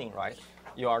pretraining, right?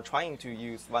 You are trying to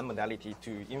use one modality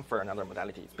to infer another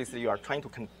modality. Basically, you are trying to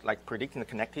predicting the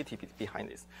connectivity behind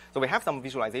this. So we have some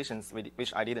visualizations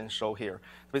which I didn't show here.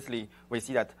 Basically, we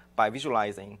see that by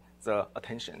visualizing the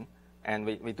attention, and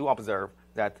we do observe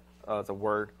that the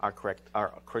words are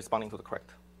corresponding to the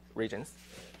correct regions.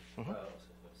 Mm-hmm.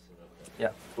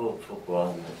 Yeah. For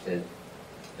grounding,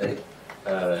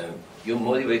 you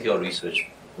motivate your research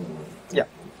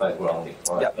by grounding,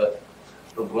 right? Yeah. But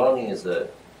for grounding is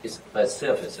by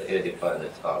itself is an ill-defined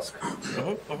task.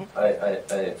 Mm-hmm. For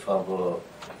example,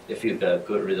 if you get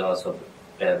good results or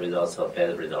bad results,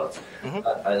 mm-hmm.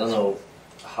 I don't know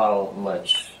how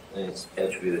much it's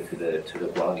attributed to the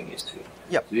grounding history.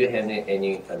 Yep. Do you have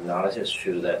any analysis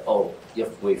show that,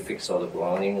 if we fix all the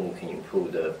grounding, we can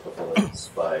improve the performance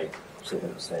by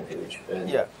certain percentage? And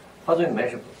how do we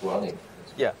measure grounding?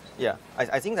 Yeah.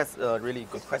 I think that's a really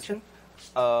good question.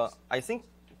 I think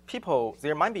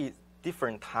there might be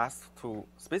different tasks to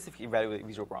specifically evaluate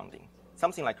visual grounding.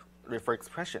 Something like refer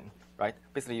expression, right?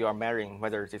 Basically, you are measuring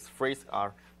whether this phrase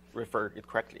are referred it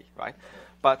correctly, right?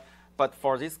 But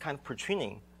for this kind of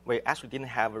pretraining, we actually didn't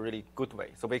have a really good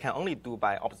way. So we can only do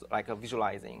by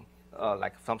visualizing,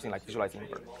 something like visualizing.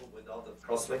 Your model without the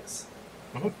crosslinks.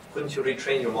 Mm-hmm. Couldn't you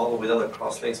retrain your model without the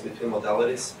crosslinks between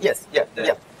modalities? Yes. Yeah.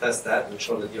 Test that and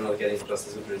show that you're not getting just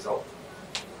as good result.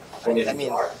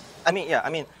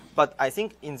 But I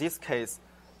think in this case,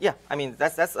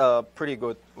 that's a pretty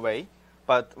good way.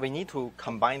 But we need to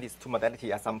combine these two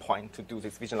modalities at some point to do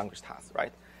this vision language task,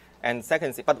 right? And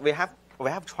second, but we have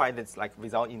tried this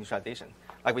without initialization,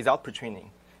 without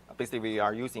pretraining. Basically, we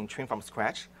are using train from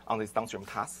scratch on these downstream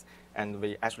tasks, and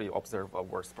we actually observe a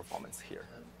worse performance here.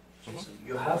 So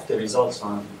you have the results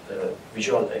on the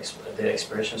the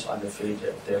expressions on the field,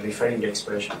 the referring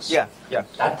expressions. Yeah.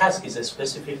 That task is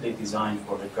specifically designed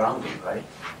for the grounding, right?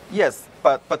 Yes,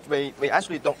 but we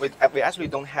actually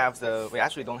don't have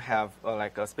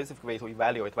a specific way to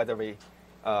evaluate whether we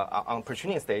on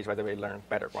pretraining stage whether we learn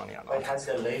better grounding or not. It has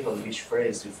a label which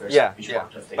phrase refers to which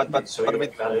part of the image. So you're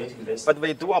evaluating this. But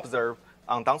we do observe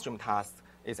on downstream tasks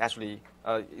is actually,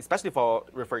 especially for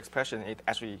refer expression, it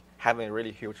actually having a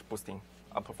really huge boosting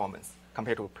performance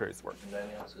compared to previous work. Let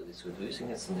me ask you this: do you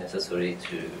think it's necessary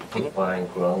to define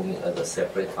grounding as a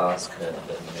separate task and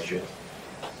measure?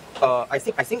 I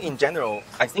think in general,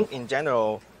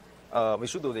 we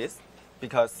should do this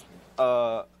because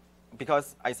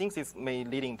I think this may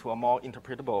leading to a more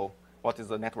interpretable what is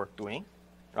the network doing,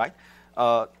 right?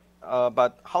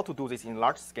 But how to do this in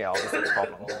large scale is a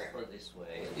problem. Well, this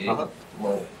way, you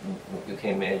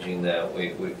can imagine that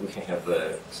we can have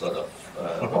a sort of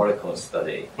oracle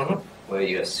study where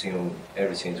you assume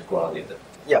everything is grounded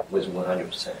with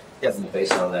 100%. Yes. And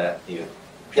based on that, you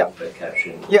the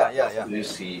caption. Yeah. Do you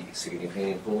see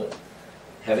significant improvement?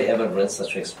 Have you ever run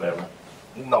such an experiment?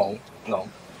 No,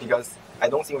 because I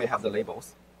don't think we have the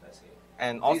labels. I see.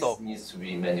 And also, this needs to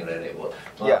be manually labeled.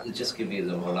 Yeah. Just give you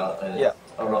the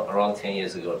around 10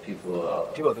 years ago, people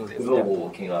were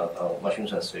working on machine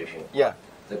translation. Yeah.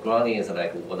 The grounding is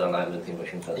like word alignment in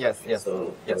machine translation. Yes.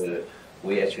 So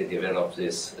we actually developed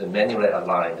this manually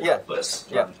aligned corpus.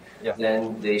 Yeah.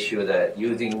 Then they show that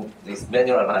using this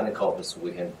manual aligned corpus,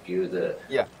 we can build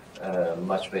a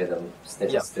much better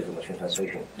statistical machine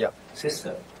translation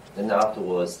system. Then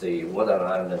afterwards, the word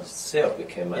alignment itself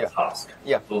became a task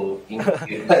to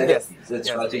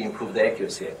try to improve the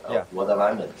accuracy of word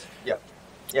alignment.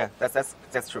 Yeah,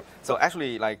 that's true. So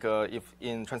actually, like if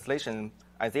in translation,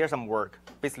 there's some work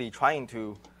basically trying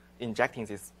to injecting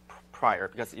this prior,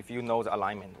 because if you know the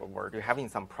alignment of word, you're having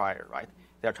some prior, right?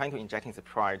 They are trying to injecting the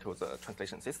prior to the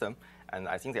translation system, and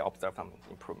I think they observe some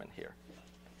improvement here.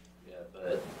 Yeah,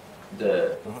 but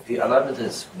the alignment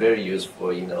is very useful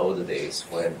in the old days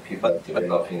when people are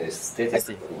developing this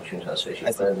statistical machine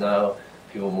translation. But now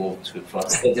people move from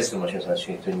statistical machine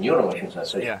translation to neural machine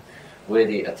translation, where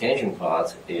the attention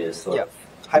part is sort of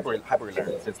hybrid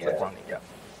learning. It's the grounding.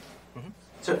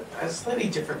 So a slightly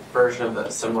different version of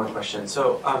a similar question.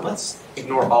 So let's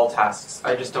ignore all tasks.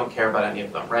 I just don't care about any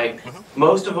of them, right?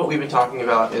 Most of what we've been talking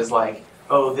about is like,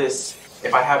 oh,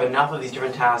 if I have enough of these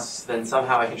different tasks, then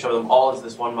somehow I can show them all as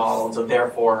this one model, and so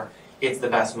therefore it's the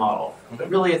best model. But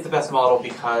really it's the best model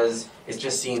because it's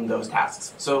just seeing those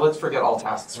tasks. So let's forget all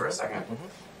tasks for a second.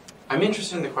 I'm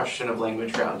interested in the question of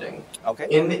language grounding. Okay.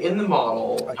 In the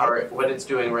model, what it's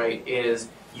doing, right, is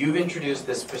you've introduced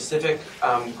this specific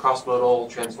cross-modal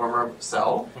transformer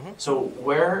cell. So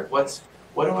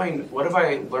what have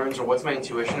I learned, or what's my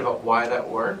intuition about why that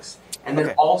works? And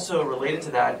then also related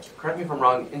to that, correct me if I'm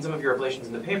wrong, in some of your revelations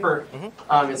in the paper,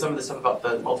 and some of the stuff about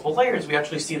the multiple layers, we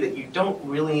actually see that you don't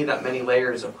really need that many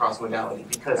layers of cross-modality,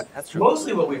 because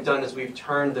mostly what we've done is we've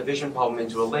turned the vision problem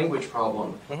into a language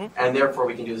problem, and therefore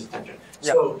we can do this attention.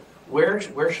 So where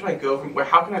should I go from,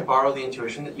 how can I borrow the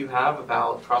intuition that you have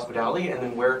about cross-modality, and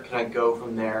then where can I go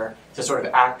from there to sort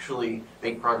of actually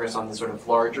make progress on the sort of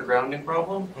larger grounding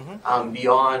problem,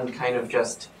 beyond kind of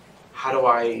just how do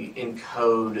I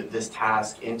encode this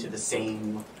task into the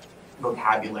same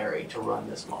vocabulary to run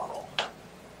this model?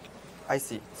 I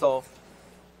see. So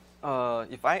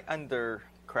if I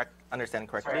understand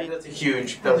correctly. Sorry, that's a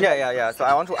huge. Yeah. So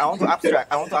I want to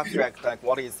abstract like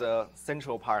what is the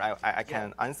central part I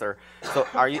can answer. So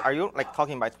are you like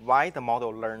talking about why the model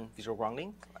learn visual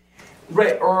grounding?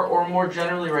 Right, or more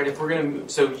generally, right? If we're going to,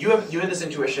 so you had this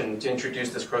intuition to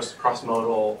introduce this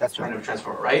cross-modal kind of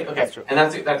transformer, right? Okay, that's true. And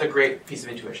that's a great piece of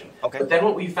intuition. Okay. But then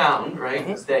what we found, right,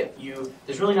 is that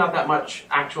there's really not that much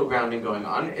actual grounding going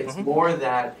on. It's more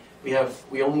that we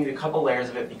only need a couple layers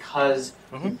of it because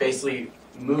we basically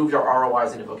moved our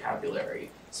ROIs into vocabulary.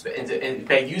 So, and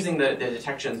by using the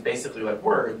detections basically like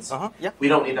words, we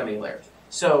don't need that many layers.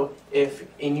 So if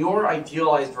in your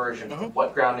idealized version of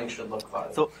what grounding should look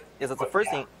like. So the first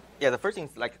thing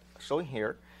is like showing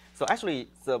here. So actually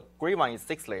the gray one is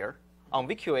 6 layer. On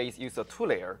VQA is use a 2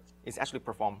 layer. It's actually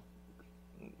perform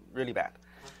really bad.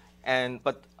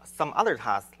 But some other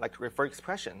tasks like refer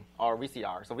expression or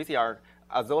VCR. So VCR,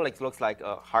 although it looks like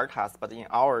a hard task, but in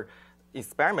our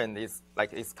experiment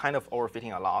it's kind of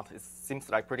overfitting a lot. It seems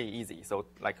like pretty easy. So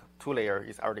like 2 layer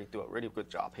is already do a really good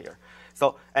job here.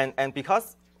 So and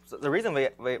because the reason we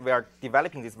are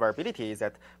developing this variability is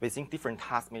that we think different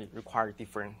tasks may require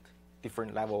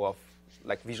different level of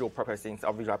like visual processing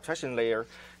or visual abstraction layer.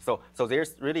 So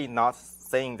there's really not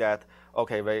saying that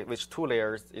okay which 2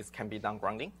 layers can be done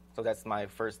grounding. So that's my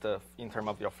first in terms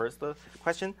of your first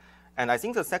question. And I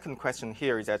think the second question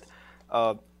here is that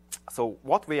so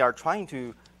what we are trying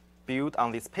to build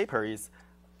on this paper is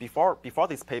before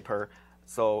this paper,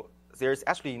 so there's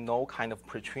actually no kind of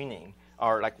pre-training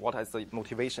or like what is the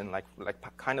motivation, like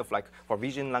kind of like for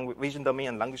vision domain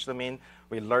and language domain,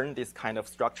 we learn this kind of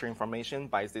structure information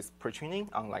by this pre-training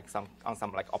on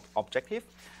some objective,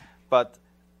 but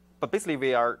basically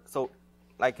we are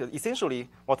essentially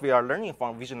what we are learning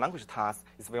from vision language tasks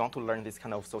is we want to learn this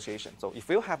kind of association. So if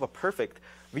we have a perfect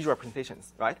visual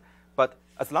representations, right? But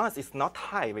as long as it's not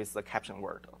tied with the caption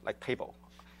word, like table,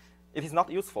 it is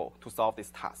not useful to solve this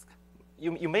task.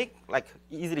 You may like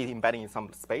easily embedding in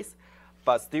some space,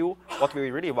 but still what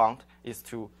we really want is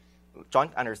to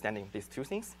joint understanding these 2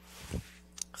 things.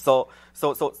 So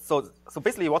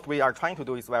basically what we are trying to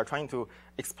do is we are trying to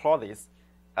explore this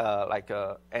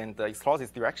and explore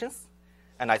these directions.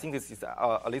 And I think this is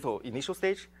a little initial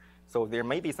stage. So there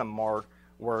may be some more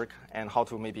work and how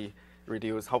to maybe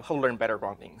reduce, how to learn better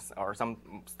groundings, or some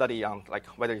study on like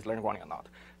whether it's learned grounding or not.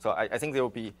 So I think there will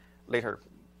be later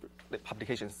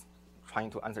publications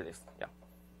trying to answer this. Yeah.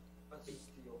 But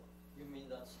you mean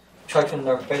that try to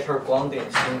learn better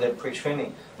groundings in the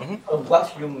pre-training.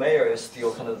 What you measure is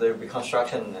still kind of the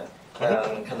reconstruction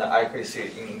and kind of accuracy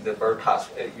in the bird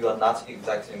task. You are not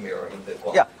exactly mirroring the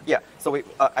ground. Yeah. So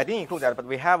I didn't include that, but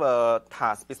we have a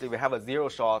task. Basically, we have a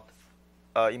zero-shot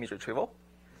image retrieval.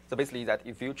 So basically, that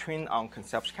if you train on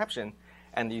concept caption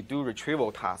and you do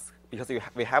retrieval task, because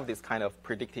we have this kind of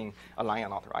predicting a line or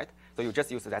not, right? So you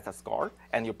just use that as a score,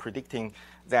 and you're predicting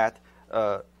that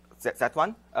that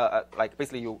one. Like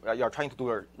basically, you're trying to do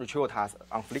a retrieval task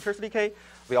on Flickr's decay.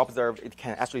 We observed it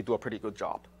can actually do a pretty good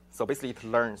job. So basically, it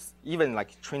learns, even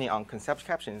like training on concept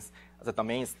captions, the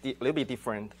domain is a little bit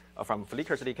different from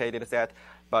Flickr's decay dataset,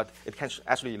 but it can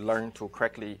actually learn to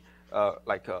correctly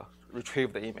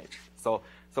retrieve the image.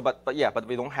 But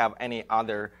we don't have any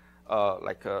other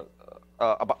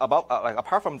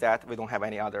apart from that, we don't have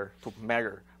any other to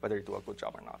measure whether you do a good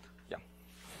job or not. Yeah,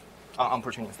 on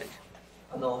pre-training stage.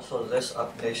 And also this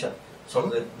application. So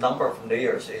the number of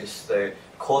layers is the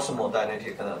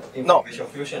cosmodynamic kind of information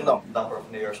fusion number of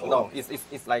layers. No,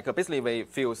 it's like basically we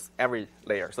fuse every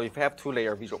layer. So if we have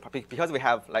 2-layer visual, because we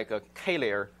have like a K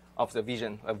layer of the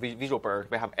visual bird,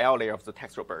 we have L layer of the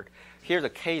textual bird. Here the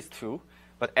K is 2,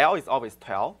 but L is always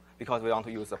 12 because we want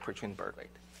to use a pre-trained bird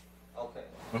weight. Okay.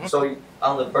 So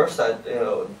on the bird side,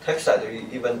 text side, you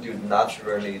even do not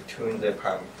really tune the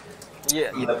parameter.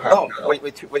 Yeah.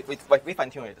 We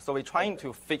fine-tune it. So we're trying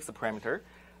to fix the parameter,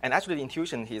 and actually the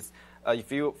intuition is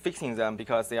if you're fixing them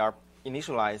because they are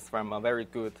initialized from a very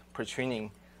good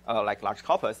pre-training like large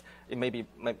corpus, it may be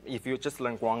if you just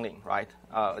learn grounding, right?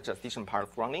 Just addition part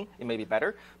of grounding, it may be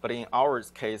better. But in our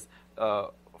case,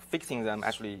 fixing them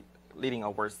actually leading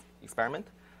a worse experiment.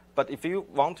 But if you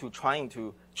want to trying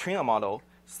to train a model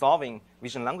solving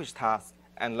vision language tasks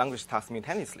and language tasks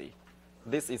simultaneously,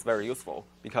 this is very useful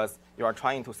because you are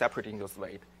trying to separating those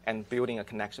weight and building a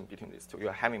connection between these two. You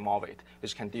are having more weight,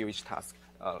 which can deal each task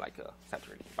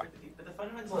separately. Right? But the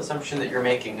fundamental assumption that you're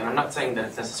making, and I'm not saying that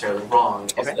it's necessarily wrong,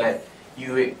 is that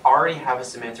you already have a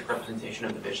semantic representation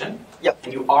of the vision. Yep.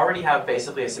 And you already have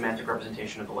basically a semantic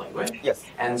representation of the language. Yes.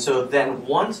 And so then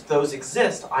once those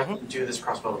exist, I can do this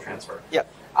cross-modal transfer. Yep.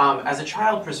 As a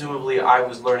child, presumably, I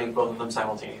was learning both of them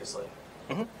simultaneously.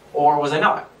 Or was I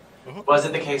not? Was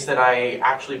it the case that I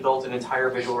actually built an entire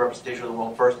visual representation of the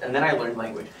world first, and then I learned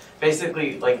language?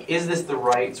 Basically, like, is this the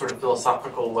right sort of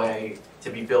philosophical way to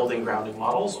be building grounding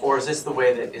models, or is this the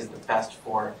way that is the best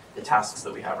for the tasks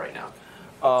that we have right now?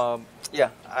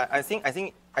 I think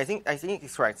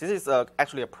it's right. This is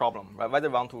actually a problem, right? Whether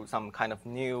we want to some kind of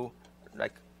new,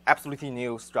 like absolutely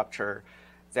new structure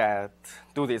that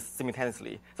do this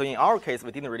simultaneously. So in our case,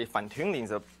 we didn't really fine-tune in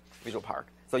the visual part.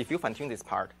 So if you fine-tune this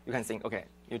part, you can think, okay,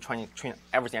 you're trying to train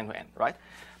everything end to end, right?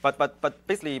 But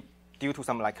basically, due to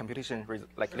some like computation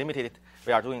like limited,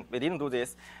 we didn't do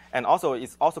this, and also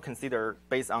it's also considered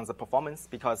based on the performance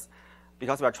because we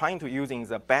are trying to using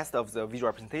the best of the visual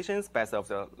representations, best of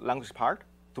the language part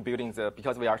to building the,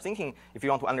 because we are thinking if you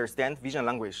want to understand vision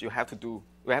language, you have to do,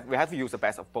 we have to use the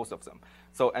best of both of them.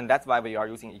 So, and that's why we are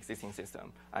using existing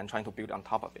system and trying to build on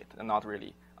top of it and not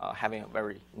really having a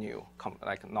very new,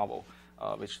 novel,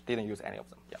 which didn't use any of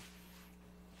them, yeah.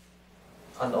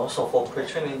 And also for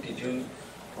pre-training,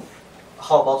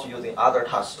 how about using other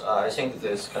tasks? I think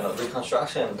this kind of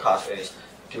reconstruction task is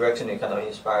directly kind of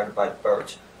inspired by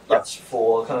BERT. But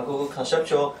for kind of Google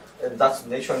conceptual, that's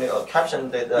naturally a caption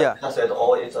data set,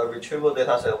 or it's a retrieval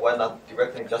data set. Why not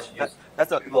directly just use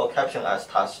Google caption as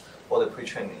task for the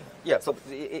pre-training? Yeah, so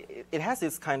it has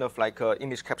this kind of like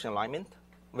image caption alignment,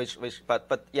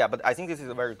 but I think this is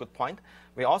a very good point.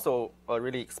 We also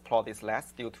really explore this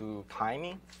less due to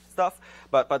timing stuff.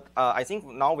 But I think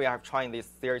now we are trying this.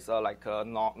 There's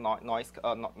noise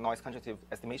conjunctive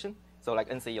estimation, so like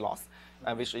NCE loss,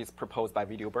 which is proposed by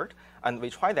VideoBird, and we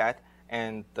try that,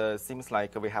 and seems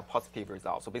like we have positive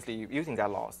results. So basically, using that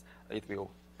loss, it will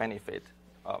benefit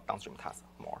downstream tasks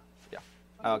more. Yeah.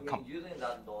 Using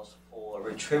that loss for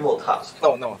retrieval tasks?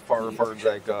 No, for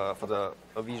the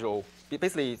visual.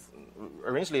 Basically,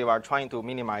 originally we are trying to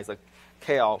minimize the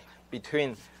KL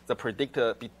between the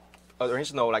predicted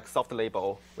original like soft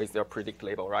label with the predict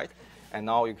label, right? And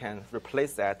now you can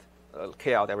replace that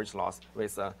KL, the average loss,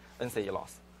 with NCE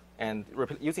loss. And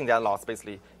using that loss,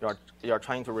 basically, you are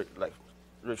trying to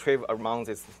retrieve among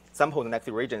these sampled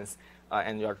negative regions,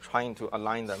 and you are trying to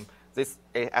align them. This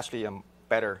is actually a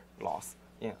better loss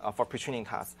for pre-training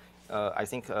tasks. I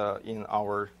think in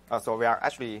our so we are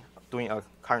actually doing a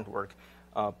current work,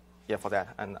 for that,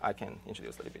 and I can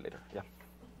introduce a little bit later. Yeah.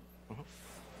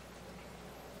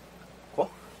 Cool.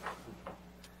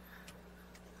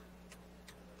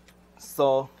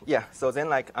 So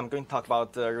then I'm going to talk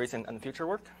about recent and future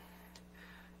work.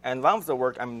 And one of the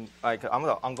work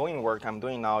the ongoing work I'm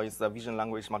doing now is vision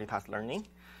language multitask learning.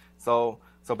 So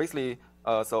basically,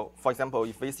 so for example,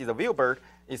 if we see the view bird,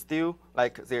 it's still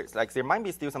there might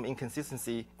be still some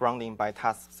inconsistency grounding by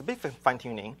task specific fine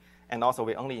tuning, and also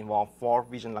we only involve 4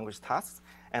 vision language tasks,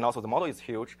 and also the model is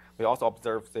huge. We also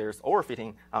observe there's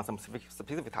overfitting on some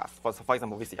specific tasks, for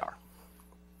example, VCR.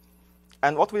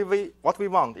 And what we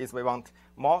want is we want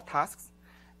more tasks,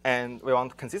 and we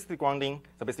want consistent grounding.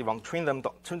 So basically, we want to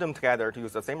train them together to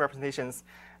use the same representations,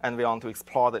 and we want to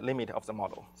explore the limit of the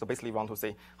model. So basically, we want to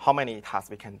see how many tasks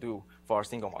we can do for a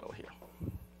single model here.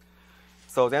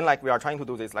 So then, we are trying to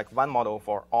do this one model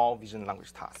for all vision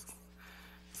language tasks.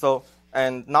 So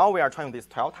and now we are trying these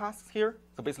 12 tasks here.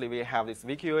 So basically, we have this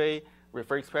VQA,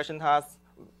 refer expression task,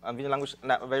 vision language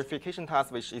verification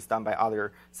task, which is done by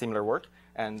other similar work,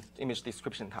 and image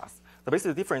description tasks. So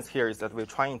basically, the difference here is that we're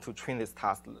trying to train this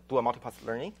task, do a multipath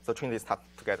learning, so train this task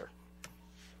together.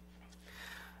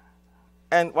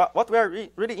 And what we are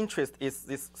really interested in is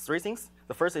these 3 things.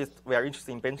 The first is we are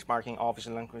interested in benchmarking all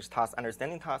vision language tasks,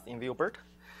 understanding tasks in ViewBird,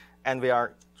 and we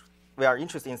are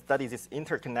interested in studying this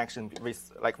interconnection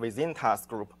with within task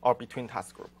group or between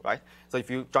task group, right? So if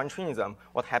you join training them,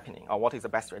 what's happening or what is the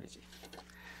best strategy?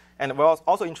 And we're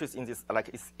also interested in this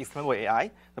explainable AI.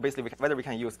 So basically, whether we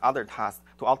can use other tasks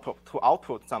to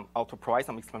provide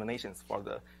some explanations for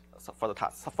the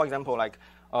task. So for example,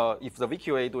 if the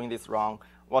VQA doing this wrong,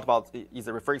 what about is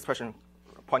the refer expression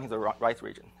pointing to the right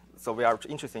region? So we are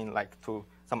interested in to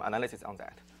some analysis on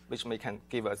that, which can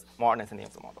give us more understanding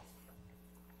of the model.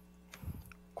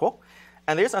 Cool.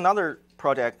 And there's another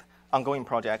project, ongoing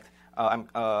project, and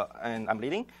I'm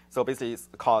leading. So basically, it's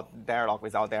called Dialog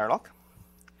Without Dialog.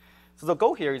 So the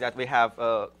goal here is that we have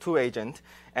 2 agents,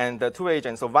 and the 2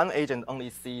 agents, so one agent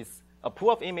only sees a pool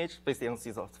of image, basically only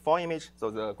sees a 4 image, so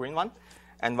the green one,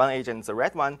 and one agent, the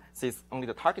red one, sees only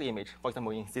the target image. For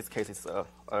example, in this case, it's a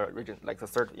region, the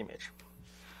 3rd image.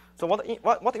 So what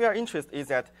we are interested in is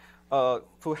that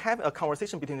to have a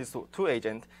conversation between these two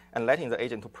agents and letting the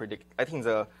agent to predict, letting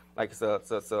the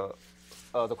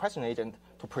question agent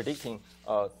to predicting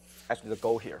actually the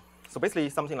goal here. So basically,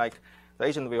 something like the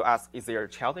agent will ask, is there a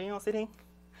child laying or sitting?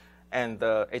 And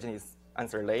the agent is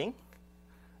answer laying,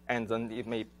 and then it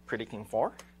may predicting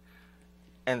 4.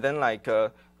 And then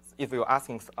if you're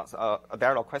asking a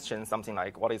dialog question, something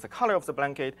like what is the color of the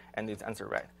blanket, and it's answer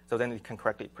red. So then it can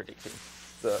correctly predict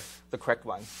the correct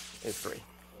one is 3.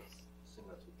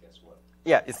 Similar to guess what?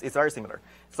 Yeah, it's very similar.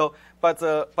 So,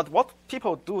 but what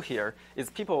people do here is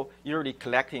people usually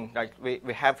collecting,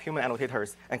 we have human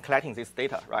annotators and collecting this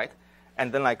data, right?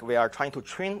 And then we are trying to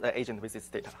train the agent with this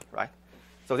data, right?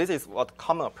 So this is what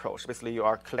common approach. Basically, you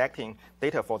are collecting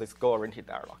data for this goal-oriented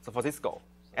dialog. So for this goal,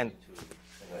 and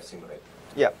simulate.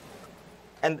 Yeah,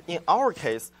 and in our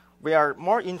case, we are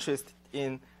more interested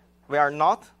in, we are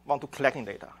not want to collecting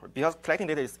data because collecting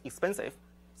data is expensive.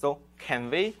 So can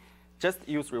we just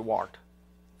use reward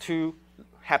to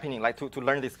happening to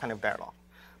learn this kind of dialogue?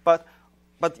 But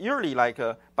usually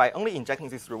by only injecting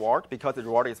this reward, because the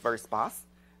reward is very sparse,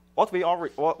 what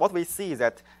we see is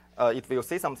that it will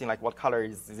say something like what color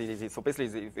is this. So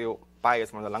basically it will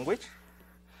bias from the language.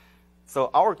 So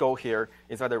our goal here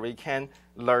is whether we can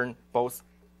learn both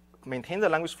maintain the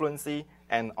language fluency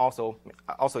and also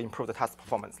improve the task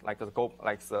performance,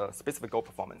 the specific goal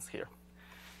performance here.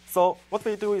 So what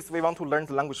we do is we want to learn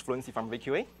the language fluency from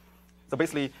VQA. So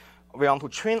basically, we want to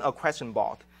train a question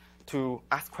bot to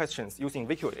ask questions using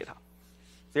VQA data.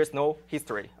 There's no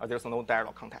history, or there's no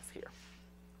dialog context here.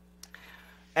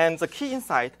 And the key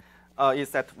insight is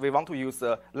that we want to use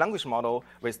a language model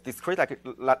with discrete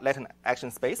latent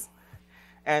action space.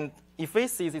 And if we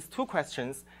see these 2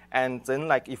 questions, and then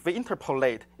if we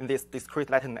interpolate in this discrete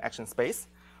latent action space,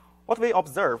 what we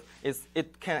observe is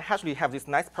it can actually have these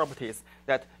nice properties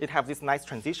that it have these nice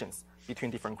transitions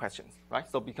between different questions, right?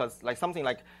 So because something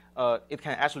it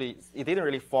can actually, it didn't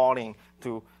really fall in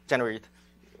to generate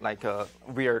a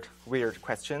weird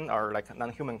question or a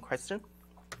non-human question.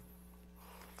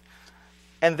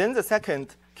 And then the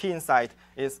second key insight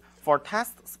is for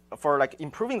tasks, for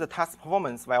improving the task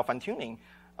performance while fine-tuning,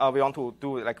 we want to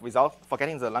do without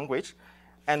forgetting the language,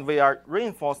 and we are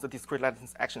reinforce the discrete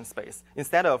latent action space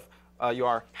instead of you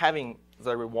are having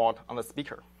the reward on the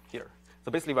speaker here.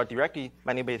 So basically, we're directly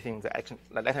manipulating the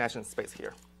latent action space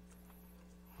here.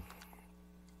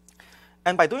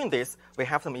 And by doing this, we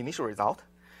have some initial result.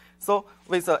 So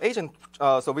with the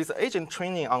agent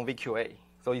training on VQA,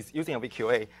 so it's using a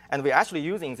VQA, and we're actually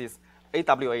using this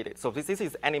AWA. So this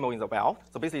is animal in the wild.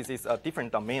 So basically, this is a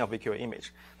different domain of VQA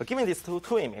image. But given these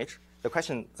two image, the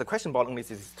question bot only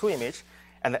sees 2 image,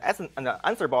 and the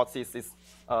answer bot sees this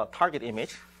target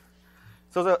image.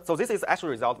 So this is actual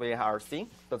result we are seeing.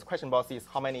 The question box is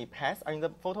how many paths are in the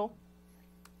photo,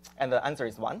 and the answer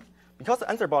is 1. Because the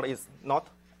answer board is not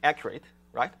accurate,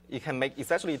 right? It can make,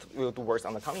 essentially it will do worse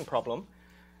on the counting problem,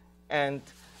 and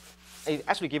it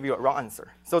actually gives you a wrong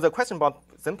answer. So the question board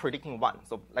is then predicting 1.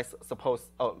 So let's suppose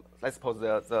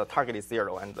the target is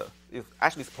 0, and it's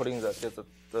actually putting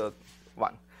the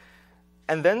 1.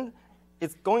 And then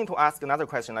it's going to ask another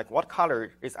question, like what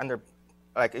color is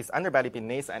underbelly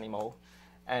beneath animal,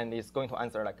 and it's going to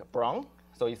answer like brown.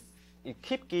 So it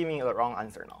keeps giving the wrong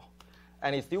answer now,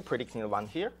 and it's still predicting the 1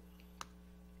 here.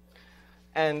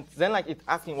 And then like it's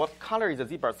asking what color is the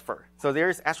zebra's fur. So there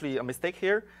is actually a mistake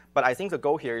here, but I think the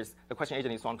goal here is the question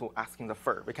agent is want to asking the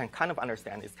fur. We can kind of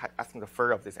understand it's asking the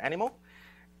fur of this animal,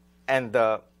 and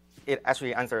it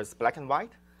actually answers black and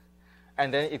white,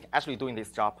 and then it's actually doing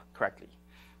this job correctly.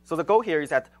 So the goal here is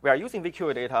that we are using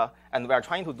VQA data, and we are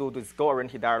trying to do this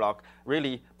goal-oriented dialog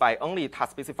really by only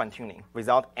task-specific fine-tuning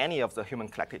without any of the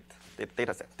human-collected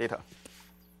data. So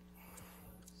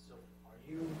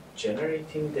are you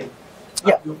generating the...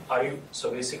 Yeah.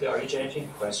 So basically, are you generating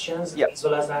questions yeah. as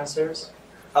well as answers?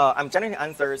 I'm generating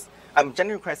answers, I'm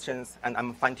generating questions, and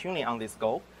I'm fine-tuning on this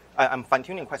goal. I'm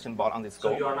fine-tuning question bot on this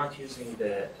goal. So you are not using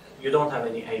you don't have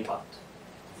any A-bot?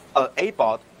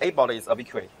 A-bot is a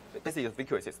VQA. This is a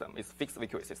VQA system. It's a fixed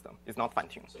VQA system. It's not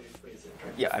fine-tuned. So you freeze it,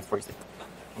 right? Yeah, I freeze it.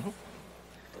 Mm-hmm.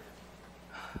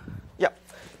 Yeah,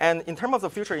 and in terms of the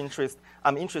future interest,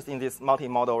 I'm interested in this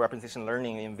multimodal representation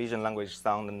learning in vision, language,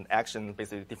 sound, and action,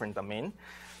 basically different domain.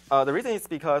 The reason is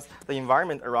because the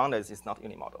environment around us is not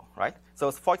unimodal, right? So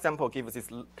for example, give us this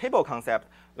table concept,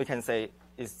 we can say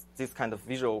is this kind of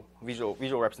visual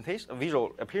representation,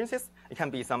 visual appearances. It can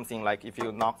be something like if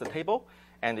you knock the table,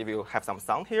 and if you have some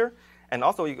sound here, and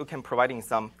also you can providing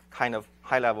some kind of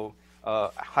high level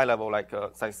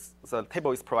since the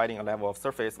table is providing a level of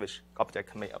surface which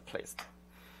object may have placed.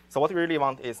 So what we really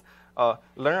want is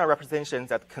learn a representation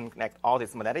that can connect all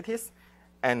these modalities,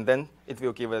 and then it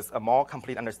will give us a more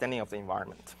complete understanding of the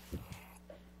environment.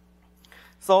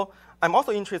 So I'm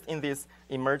also interested in this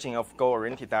emerging of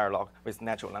goal-oriented dialogue with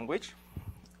natural language.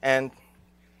 And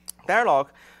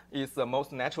dialogue is the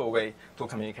most natural way to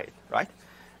communicate, right?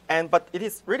 But it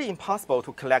is really impossible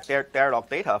to collect dialogue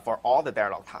data for all the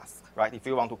dialogue tasks, right? If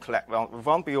you want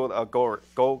to build a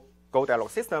Go dialogue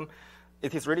system,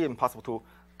 it is really impossible to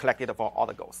collect data for all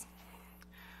the goals.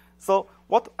 So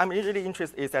what I'm really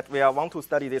interested in is that we want to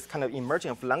study this kind of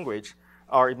emerging of language,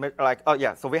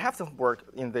 so we have some work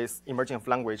in this emerging of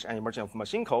language and emerging of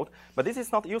machine code, but this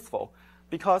is not useful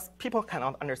because people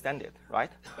cannot understand it,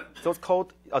 right? Those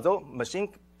code, although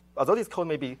this code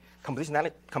may be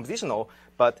compositional,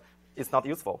 but it's not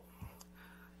useful.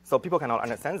 So people cannot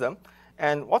understand them.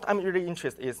 And what I'm really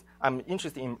interested is, I'm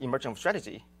interested in emerging of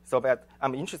strategy, so that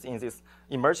I'm interested in this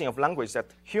emerging of language that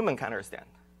human can understand.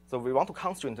 So we want to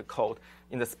constrain the code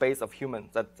in the space of human,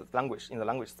 in the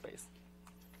language space.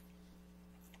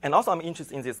 And also I'm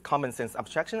interested in this common sense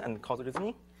abstraction and causal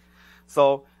reasoning.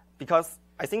 So because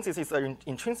I think this is an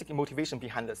intrinsic motivation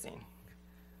behind the scene.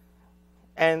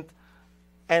 And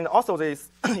also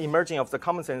this emerging of the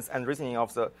common sense and reasoning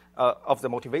of the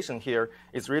motivation here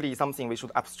is really something we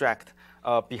should abstract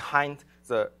behind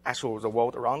the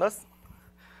world around us.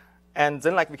 And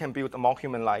then we can build a more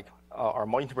human-like or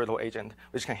more interpretable agent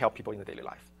which can help people in the daily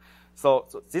life. So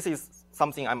this is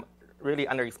something I'm really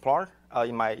underexplored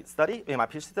in my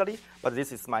PhD study, but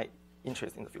this is my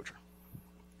interest in the future.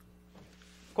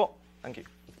 Cool, thank you.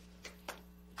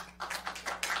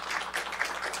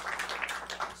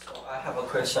 I have a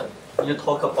question. You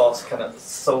talk about kind of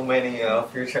so many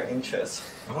future interests.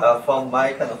 From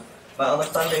my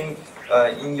understanding,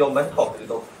 in your main talk, you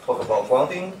talk about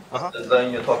grounding.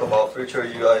 Then you talk about future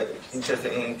you are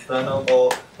interested in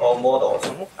trainable models.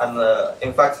 And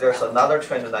in fact, there's another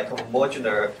trend like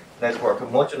modular network,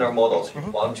 modular models. You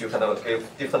want to kind of give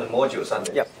different modules, and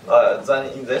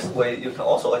then in this way you can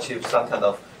also achieve some kind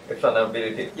of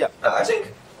explainability. I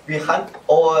think behind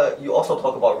all, you also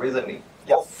talk about reasoning.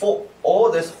 For all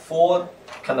these 4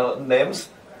 kind of names,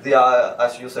 they are,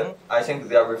 as you said, I think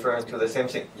they are referring to the same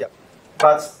thing.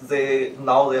 But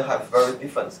now they have very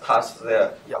different tasks. They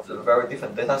have very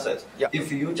different data sets.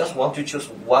 If you just want to choose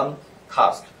one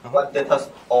task, one data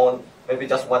on maybe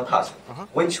just one task,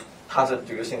 which task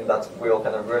do you think that will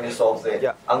kind of really solve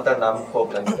the underlying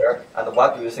problem there? And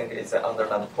what do you think is the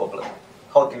underlying problem?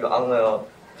 How do you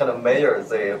kind of measure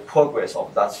the progress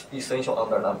of that essential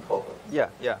underlying problem?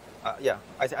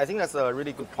 I think that's a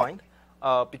really good point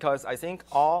because I think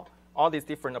all these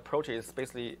different approaches,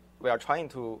 basically, we are trying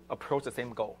to approach the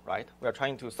same goal, right? We are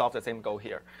trying to solve the same goal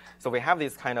here. So we have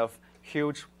this kind of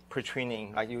huge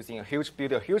pre-training, like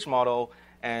build a huge model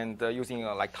and using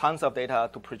like tons of data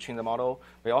to pre-train the model.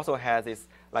 We also have this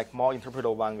like more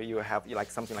interpretable one where you have like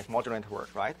something like modular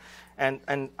network, right? And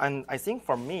I think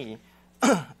for me,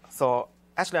 so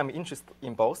actually I'm interested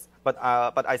in both, but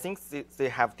I think they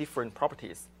have different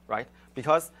properties, right?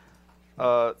 Because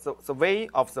the way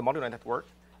of the modular network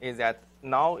is that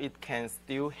now it can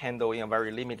still handle in a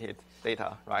very limited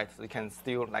data, right? So it can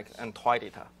still like toy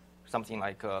data, something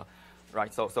like,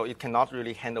 right? So it cannot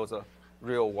really handle the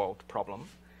real world problem.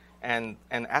 And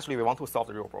actually we want to solve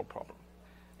the real world problem.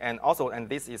 And also, and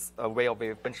this is a way of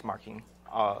benchmarking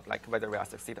like whether we are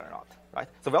succeed or not, right?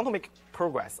 So we want to make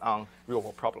progress on real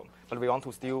world problem, but we want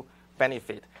to still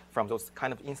benefit from those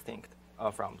kind of instinct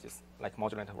from this like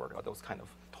modular network or those kind of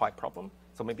toy problem.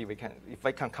 So maybe we can, if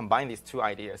we can combine these two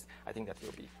ideas, I think that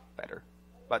will be better.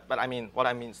 But I mean, what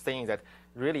I mean saying is that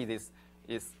really this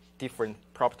is different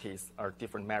properties or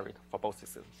different merit for both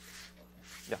systems.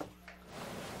 Yeah.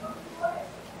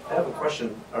 I have a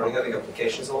question regarding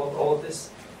applications of all of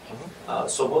this.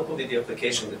 So what would be the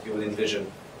application that you would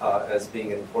envision as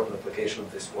being an important application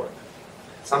of this work?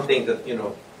 Something that,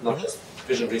 not just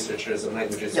vision researchers and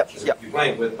language researchers would be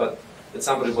playing with, but that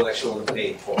somebody would actually want to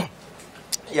pay for.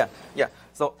 Yeah.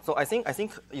 So I think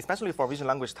especially for vision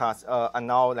language tasks, and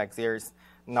now like there's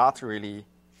not really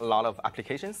a lot of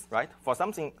applications, right? For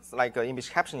something like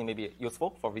image captioning may be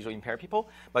useful for visually impaired people,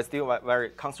 but still very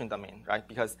constrained domain, right?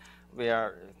 Because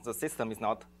the system is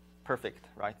not perfect,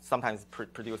 right? Sometimes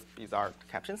produce bizarre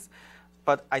captions.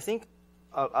 But I think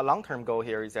a long-term goal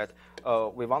here is that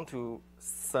we want to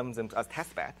sum them as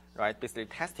test bed, right? Basically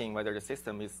testing whether the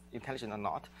system is intelligent or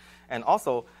not. And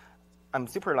also, I'm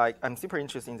super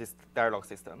interested in this dialog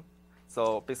system.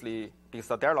 So basically, because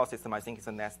the dialog system, I think is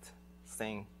the next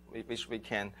thing which we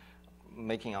can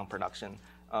making on production.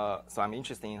 So I'm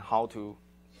interested in how to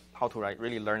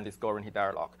really learn this go-oriented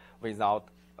dialog with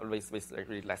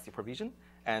really less supervision.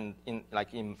 And in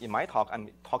my talk, I'm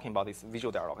talking about this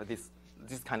visual dialog, this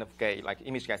kind of like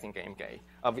image guessing game,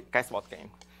 guess what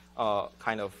game,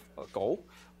 kind of goal.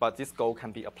 But this goal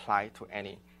can be applied to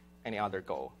any other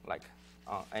goal, like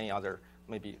any other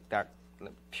maybe that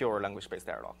pure language-based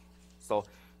dialog. So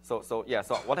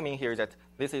what I mean here is that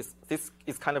this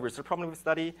is kind of research problem we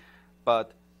study,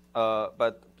 but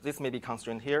this may be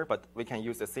constrained here, but we can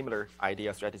use a similar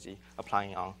idea strategy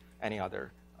applying on any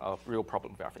other real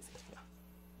problem we are facing. Yeah.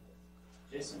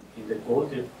 Jason, in the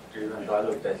goal-driven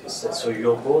dialog that you said, so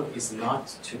your goal is not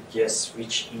to guess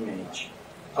which image.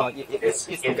 It's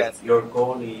to guess. Your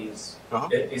goal is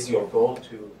is your goal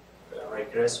to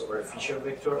regress over a feature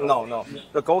vector? No.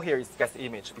 The goal here is guess the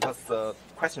image because the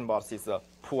question box is a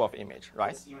pool of image,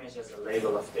 right? This image has a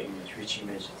label of the image. Which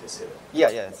image is it? Yeah.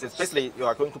 It's basically you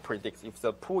are going to predict if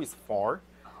the pool is 4,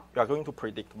 you are going to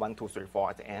predict 1, 2, 3, 4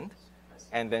 at the end,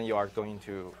 and then you are going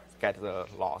to get the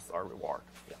loss or reward.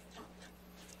 Yeah.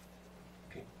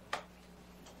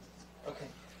 Okay.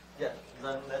 Yeah.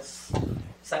 Then let's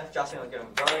thank Justin again.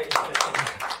 Very interesting.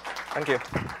 Thank you.